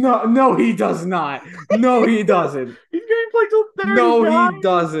 no, no, he does not. No, he doesn't. He's going to play till No, he 39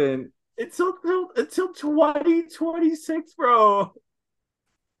 doesn't. until 2026, bro.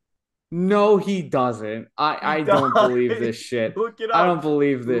 No, he doesn't. He I don't does. believe this shit. Look it I up. don't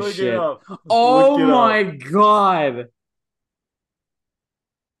believe this Look it shit. up. Look Oh it my up. God.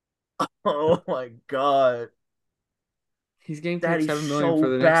 Oh my god. He's getting That paid is 7 million for so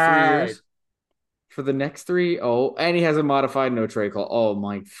the next three bad. years. For the next three, oh, and he has a modified no trade call. Oh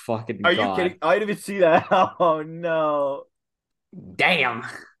my fucking Are you God. kidding? I didn't even see that. Oh no. Damn.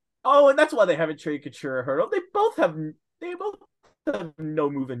 Oh, and that's why they haven't traded Couture or Hurdle. They both have no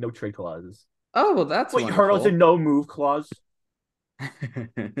move and no trade clauses. Oh, well, that's Wait, Hurdle's a wonderful. no move clause?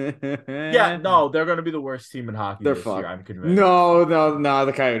 Yeah, They're no, they're gonna be the worst team in hockey this year. fucked. I'm convinced. No, no, no.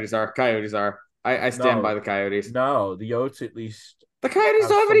 The Coyotes are. Coyotes are. I stand by No, the Coyotes. no, the Yotes at least The Coyotes have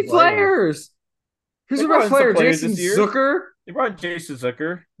don't have some any players. players. Who's They their brought best in some player? players Jason this year. Zucker. They brought in Jason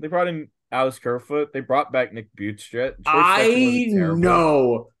Zucker. They brought in Alex Kerfoot. They brought back Nick Butstret. Troy Stechen I wasn't terrible.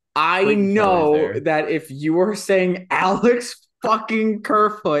 know. I Clayton Keller's know there. that if you are saying Alex fucking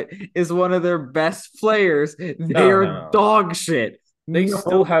Kerfoot is one of their best players, they No, no, are no. dog shit. They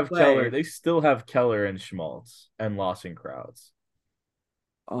still No have Keller. way. They still have Keller and Schmaltz and Lawson Krauts.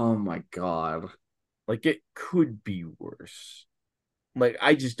 Oh my God. Like it could be worse. Like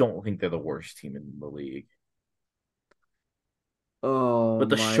I just don't think they're the worst team in the league. Oh But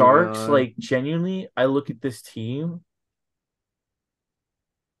the my Sharks, God. like genuinely, I look at this team,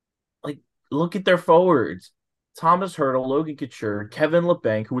 like look at their forwards. Thomas Hurdle, Logan Couture, Kevin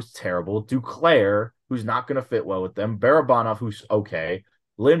LeBanc, who was terrible, Duclair, who's not going to fit well with them, Barabanov, who's okay,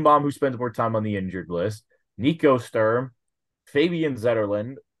 Lindbaum, who spends more time on the injured list, Nico Sturm, Fabian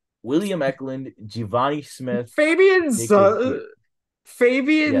Zetterlund, William Eklund, Giovanni Smith, Fabian Jacob.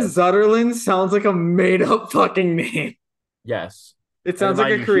 Fabian Yes, Zutterland sounds like a made up fucking name. yes. It And sounds like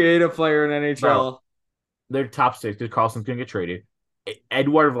mind a you, creative player in bro, NHL. they're top six because Carlson's going to get traded.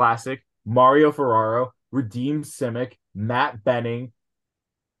 Edward Vlasic, Mario Ferraro, Radim Simic, Matt Benning,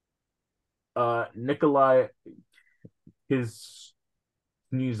 Nikolai, his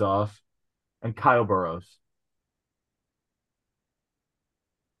sneeze off, and Kyle Burrows.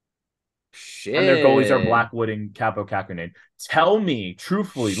 And their goalies are Shit. Blackwood and Capo Kakkonen. Tell me,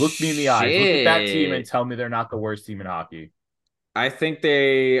 truthfully, look me in the eyes. Look at that team and Shit. tell me they're not the worst team in hockey. I think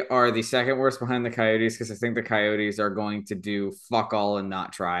they are the second worst behind the Coyotes because I think the Coyotes are going to do fuck all and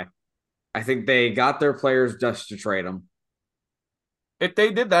not try. I think they got their players just to trade them. If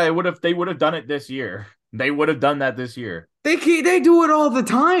they did that, they would have done it this year. They would have done that this year. They do it all the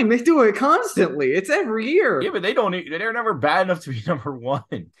time. They do it constantly. It's every Yeah, year. but they're never bad enough to be number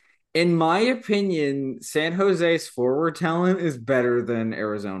one. In my opinion, San Jose's forward talent is better than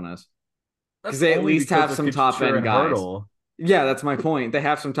Arizona's because That's they at only least because have of some top Couture end and guys. Hurdle. Yeah, that's my point. They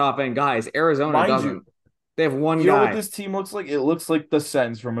have some top end guys. Arizona Mind you, doesn't. They have one you know what guy. this team looks like? It looks like the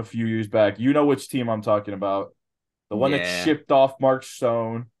Sens from a few years back. You know which team I'm talking about. The one that Yeah. shipped off Mark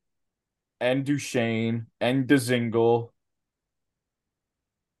Stone and Duchesne and Dezingle.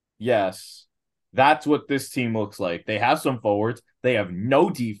 Yes. That's what this team looks like. They have some forwards. They have no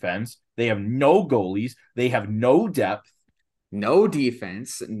defense. They have no goalies. They have no depth. No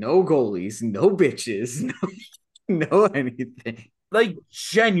defense, no goalies, no bitches, no anything. Like,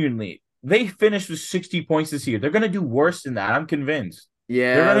 genuinely, they finished with 60 points this year. They're going to do worse than that. I'm convinced.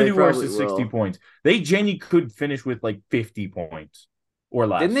 They're Yeah, going to they do worse probably than 60 will. points. They genuinely could finish with like 50 points or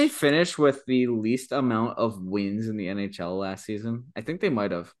Didn't they less. finish with the least amount of wins in the NHL last season? I think they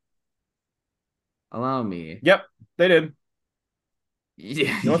might have. Allow me. Yep, they did.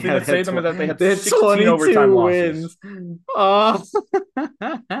 Yeah, The only thing yeah, that saved them is that they had they had 16 overtime 22 losses. wins. Oh.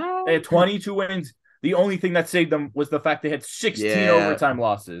 They had 22 wins. The only thing that saved them was the fact they had 16 Yeah. overtime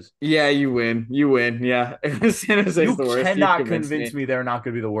losses. Yeah, you win. You win. Yeah. If San Jose's You the worst, you've cannot convinced convince me. me they're not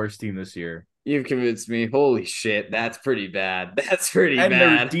going to be the worst team this year. You've convinced me. Holy shit, that's pretty bad. That's pretty And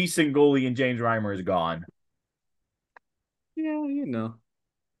their bad. decent goalie in James Reimer is gone. Yeah, you know.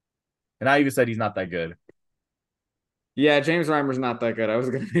 And I even said he's not that good. Yeah, James Reimer's not that good. I was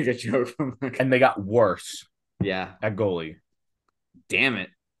gonna make a joke from like, And they got worse yeah, at goalie. damn it.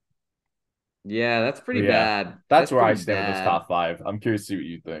 Yeah, that's But pretty yeah, bad. that's That's where I pretty stand with this bad. top five. I'm curious to see what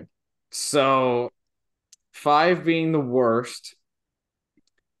you think. So five being the worst.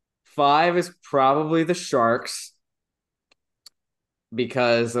 Five is probably the Sharks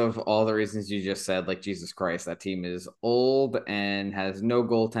because of all the reasons you just said. Like Jesus Christ, that team is old and has no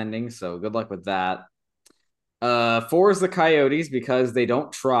goaltending. So good luck with that. Four is the Coyotes because they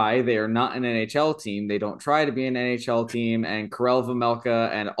don't try. They are not an NHL team. They don't try to be an NHL team. And Karel Vamelka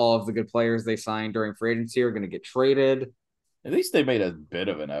and all of the good players they signed during free agency are going to get traded. At least they made a bit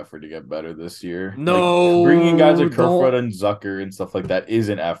of an effort to get better this year. Like bringing guys No, like Kerfoot don't. and Zucker and stuff like that is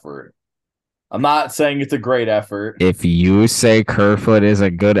an effort. I'm not saying it's a great effort. If you say Kerfoot is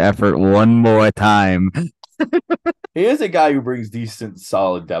a good effort one more time, He is a guy who brings decent,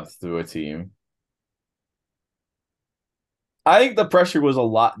 solid depth to a team. I think the pressure was a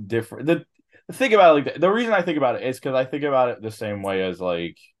lot different. The thing about it, like the reason I think about it is because I think about it the same way as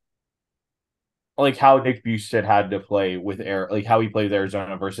like how Nick Bustad had to play with Air, like how he played with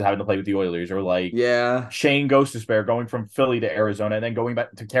Arizona versus having to play with the Oilers, or like yeah. Shane Gostisbehere going from Philly to Arizona and then going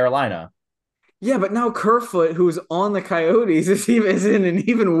back to Carolina. Yeah, but now Kerfoot, who's on the Coyotes, is in an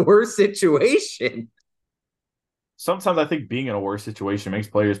even worse situation. Sometimes I think being in a worse situation makes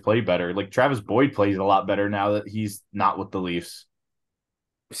players play better. Like Travis Boyd plays a lot better now that he's not with the Leafs.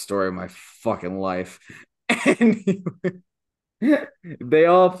 Story of my fucking life. And they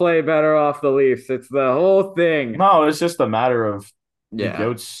all play better off the Leafs. It's the whole thing. No, it's just a matter of the Yeah,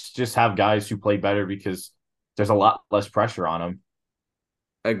 goats just have guys who play better because there's a lot less pressure on them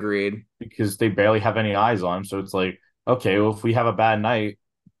agreed. because they barely have any eyes on them. So it's like, okay, well, if we have a bad night,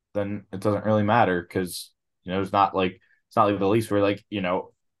 then it doesn't really matter because it's not like the Leafs where like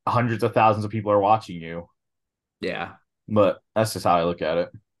hundreds of thousands of people are watching you. Yeah. But that's just how I look at it.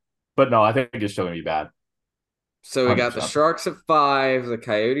 But no, I think it's still gonna be bad, So we got the 100%. Sharks at 5, the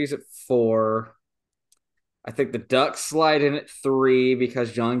Coyotes at 4. I think the Ducks slide in at 3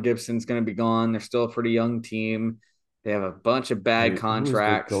 because John Gibson's going to be gone. They're still a pretty young team. They have a bunch of bad Wait, who is their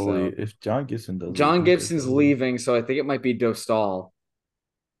contracts. goalie? So If John Gibson does leave, John who's their Gibson's goalie? leaving, so I think it might be Dostal.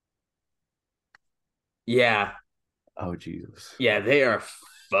 Yeah, Oh Jesus. yeah, they are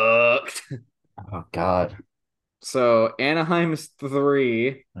fucked. Oh God. So Anaheim is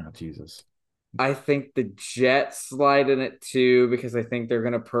 3. Oh Jesus. I think the Jets slide in at 2 because I think they're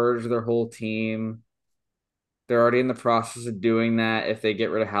going to purge their whole team. They're already in the process of doing that if they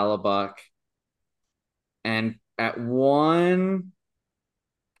get rid of Hallebuck. And at 1,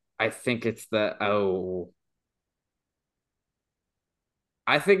 I think it's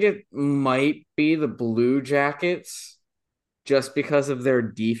I think it might be the Blue Jackets just because of their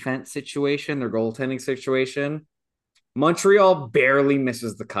defense situation, their goaltending situation. Montreal barely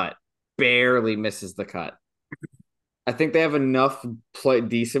misses the cut. Barely misses the cut. I think they have enough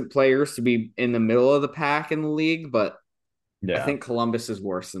decent players to be in the middle of the pack in the league, but I Yeah. think Columbus is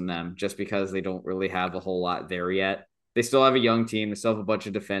worse than them just because they don't really have a whole lot there yet. They still have a young team. They still have a bunch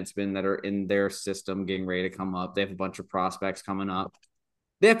of defensemen that are in their system getting ready to come up. They have a bunch of prospects coming up.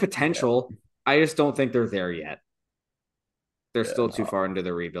 They have Yeah. potential. I just don't think they're there yet. They're Yeah. still too No. far into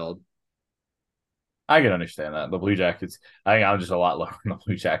the rebuild. I can understand that. The Blue Jackets, I think I'm just a lot lower than the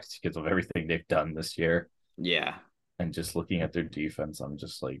Blue Jackets because of everything they've done this year. Yeah, And just looking at their defense, I'm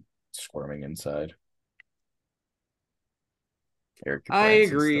just like squirming inside. Eric I Branson's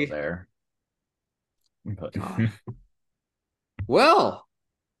still agree. there. But God. Well,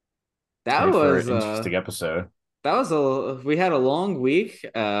 that ready for was an interesting episode. we had a long week.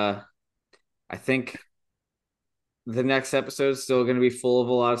 I think the next episode is still going to be full of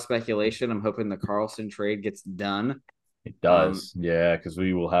a lot of speculation. I'm hoping the Carlson trade gets done. It Um, does. Yeah, because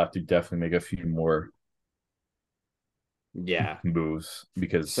we will have to definitely make a few more yeah. moves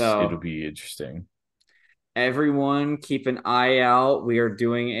because it'll So be interesting. everyone keep an eye out. We are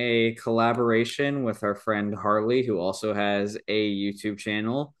doing a collaboration with our friend Harley, who also has a YouTube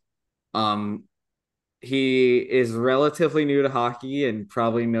channel. Um, he is relatively new to hockey and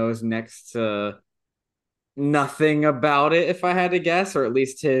probably knows next to nothing about it, if I had to guess, or at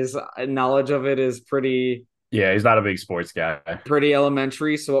least his knowledge of it is Yeah, he's not a big sports guy. pretty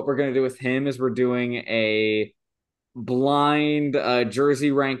elementary. So what we're gonna do with him is we're doing a blind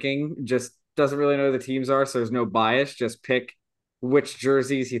jersey ranking. Just doesn't really know who the teams are, so there's no bias. Just pick which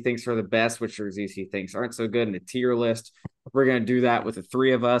jerseys he thinks are the best, which jerseys he thinks aren't so good in a tier list. We're gonna do that with the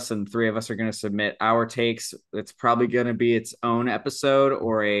three of us, and the three of us are gonna submit our takes. It's probably gonna be its own episode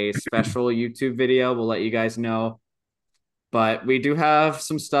or a special YouTube video. We'll let you guys know. But we do have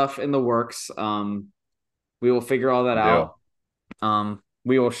some stuff in the works. We will figure all that We do. out.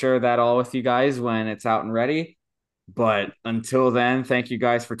 We will share that all with you guys when it's out and ready. But until then, thank you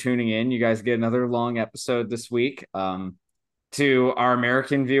guys for tuning in. You guys get another long episode this week. To our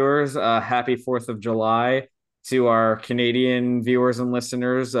American viewers, happy 4th of July. To our Canadian viewers and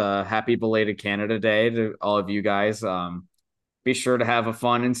listeners, happy belated Canada Day to all of you guys. Be sure to have a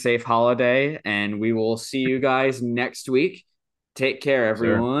fun and safe holiday, and we will see you guys next week. Take care, Sir.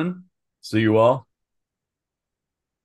 everyone. See you all.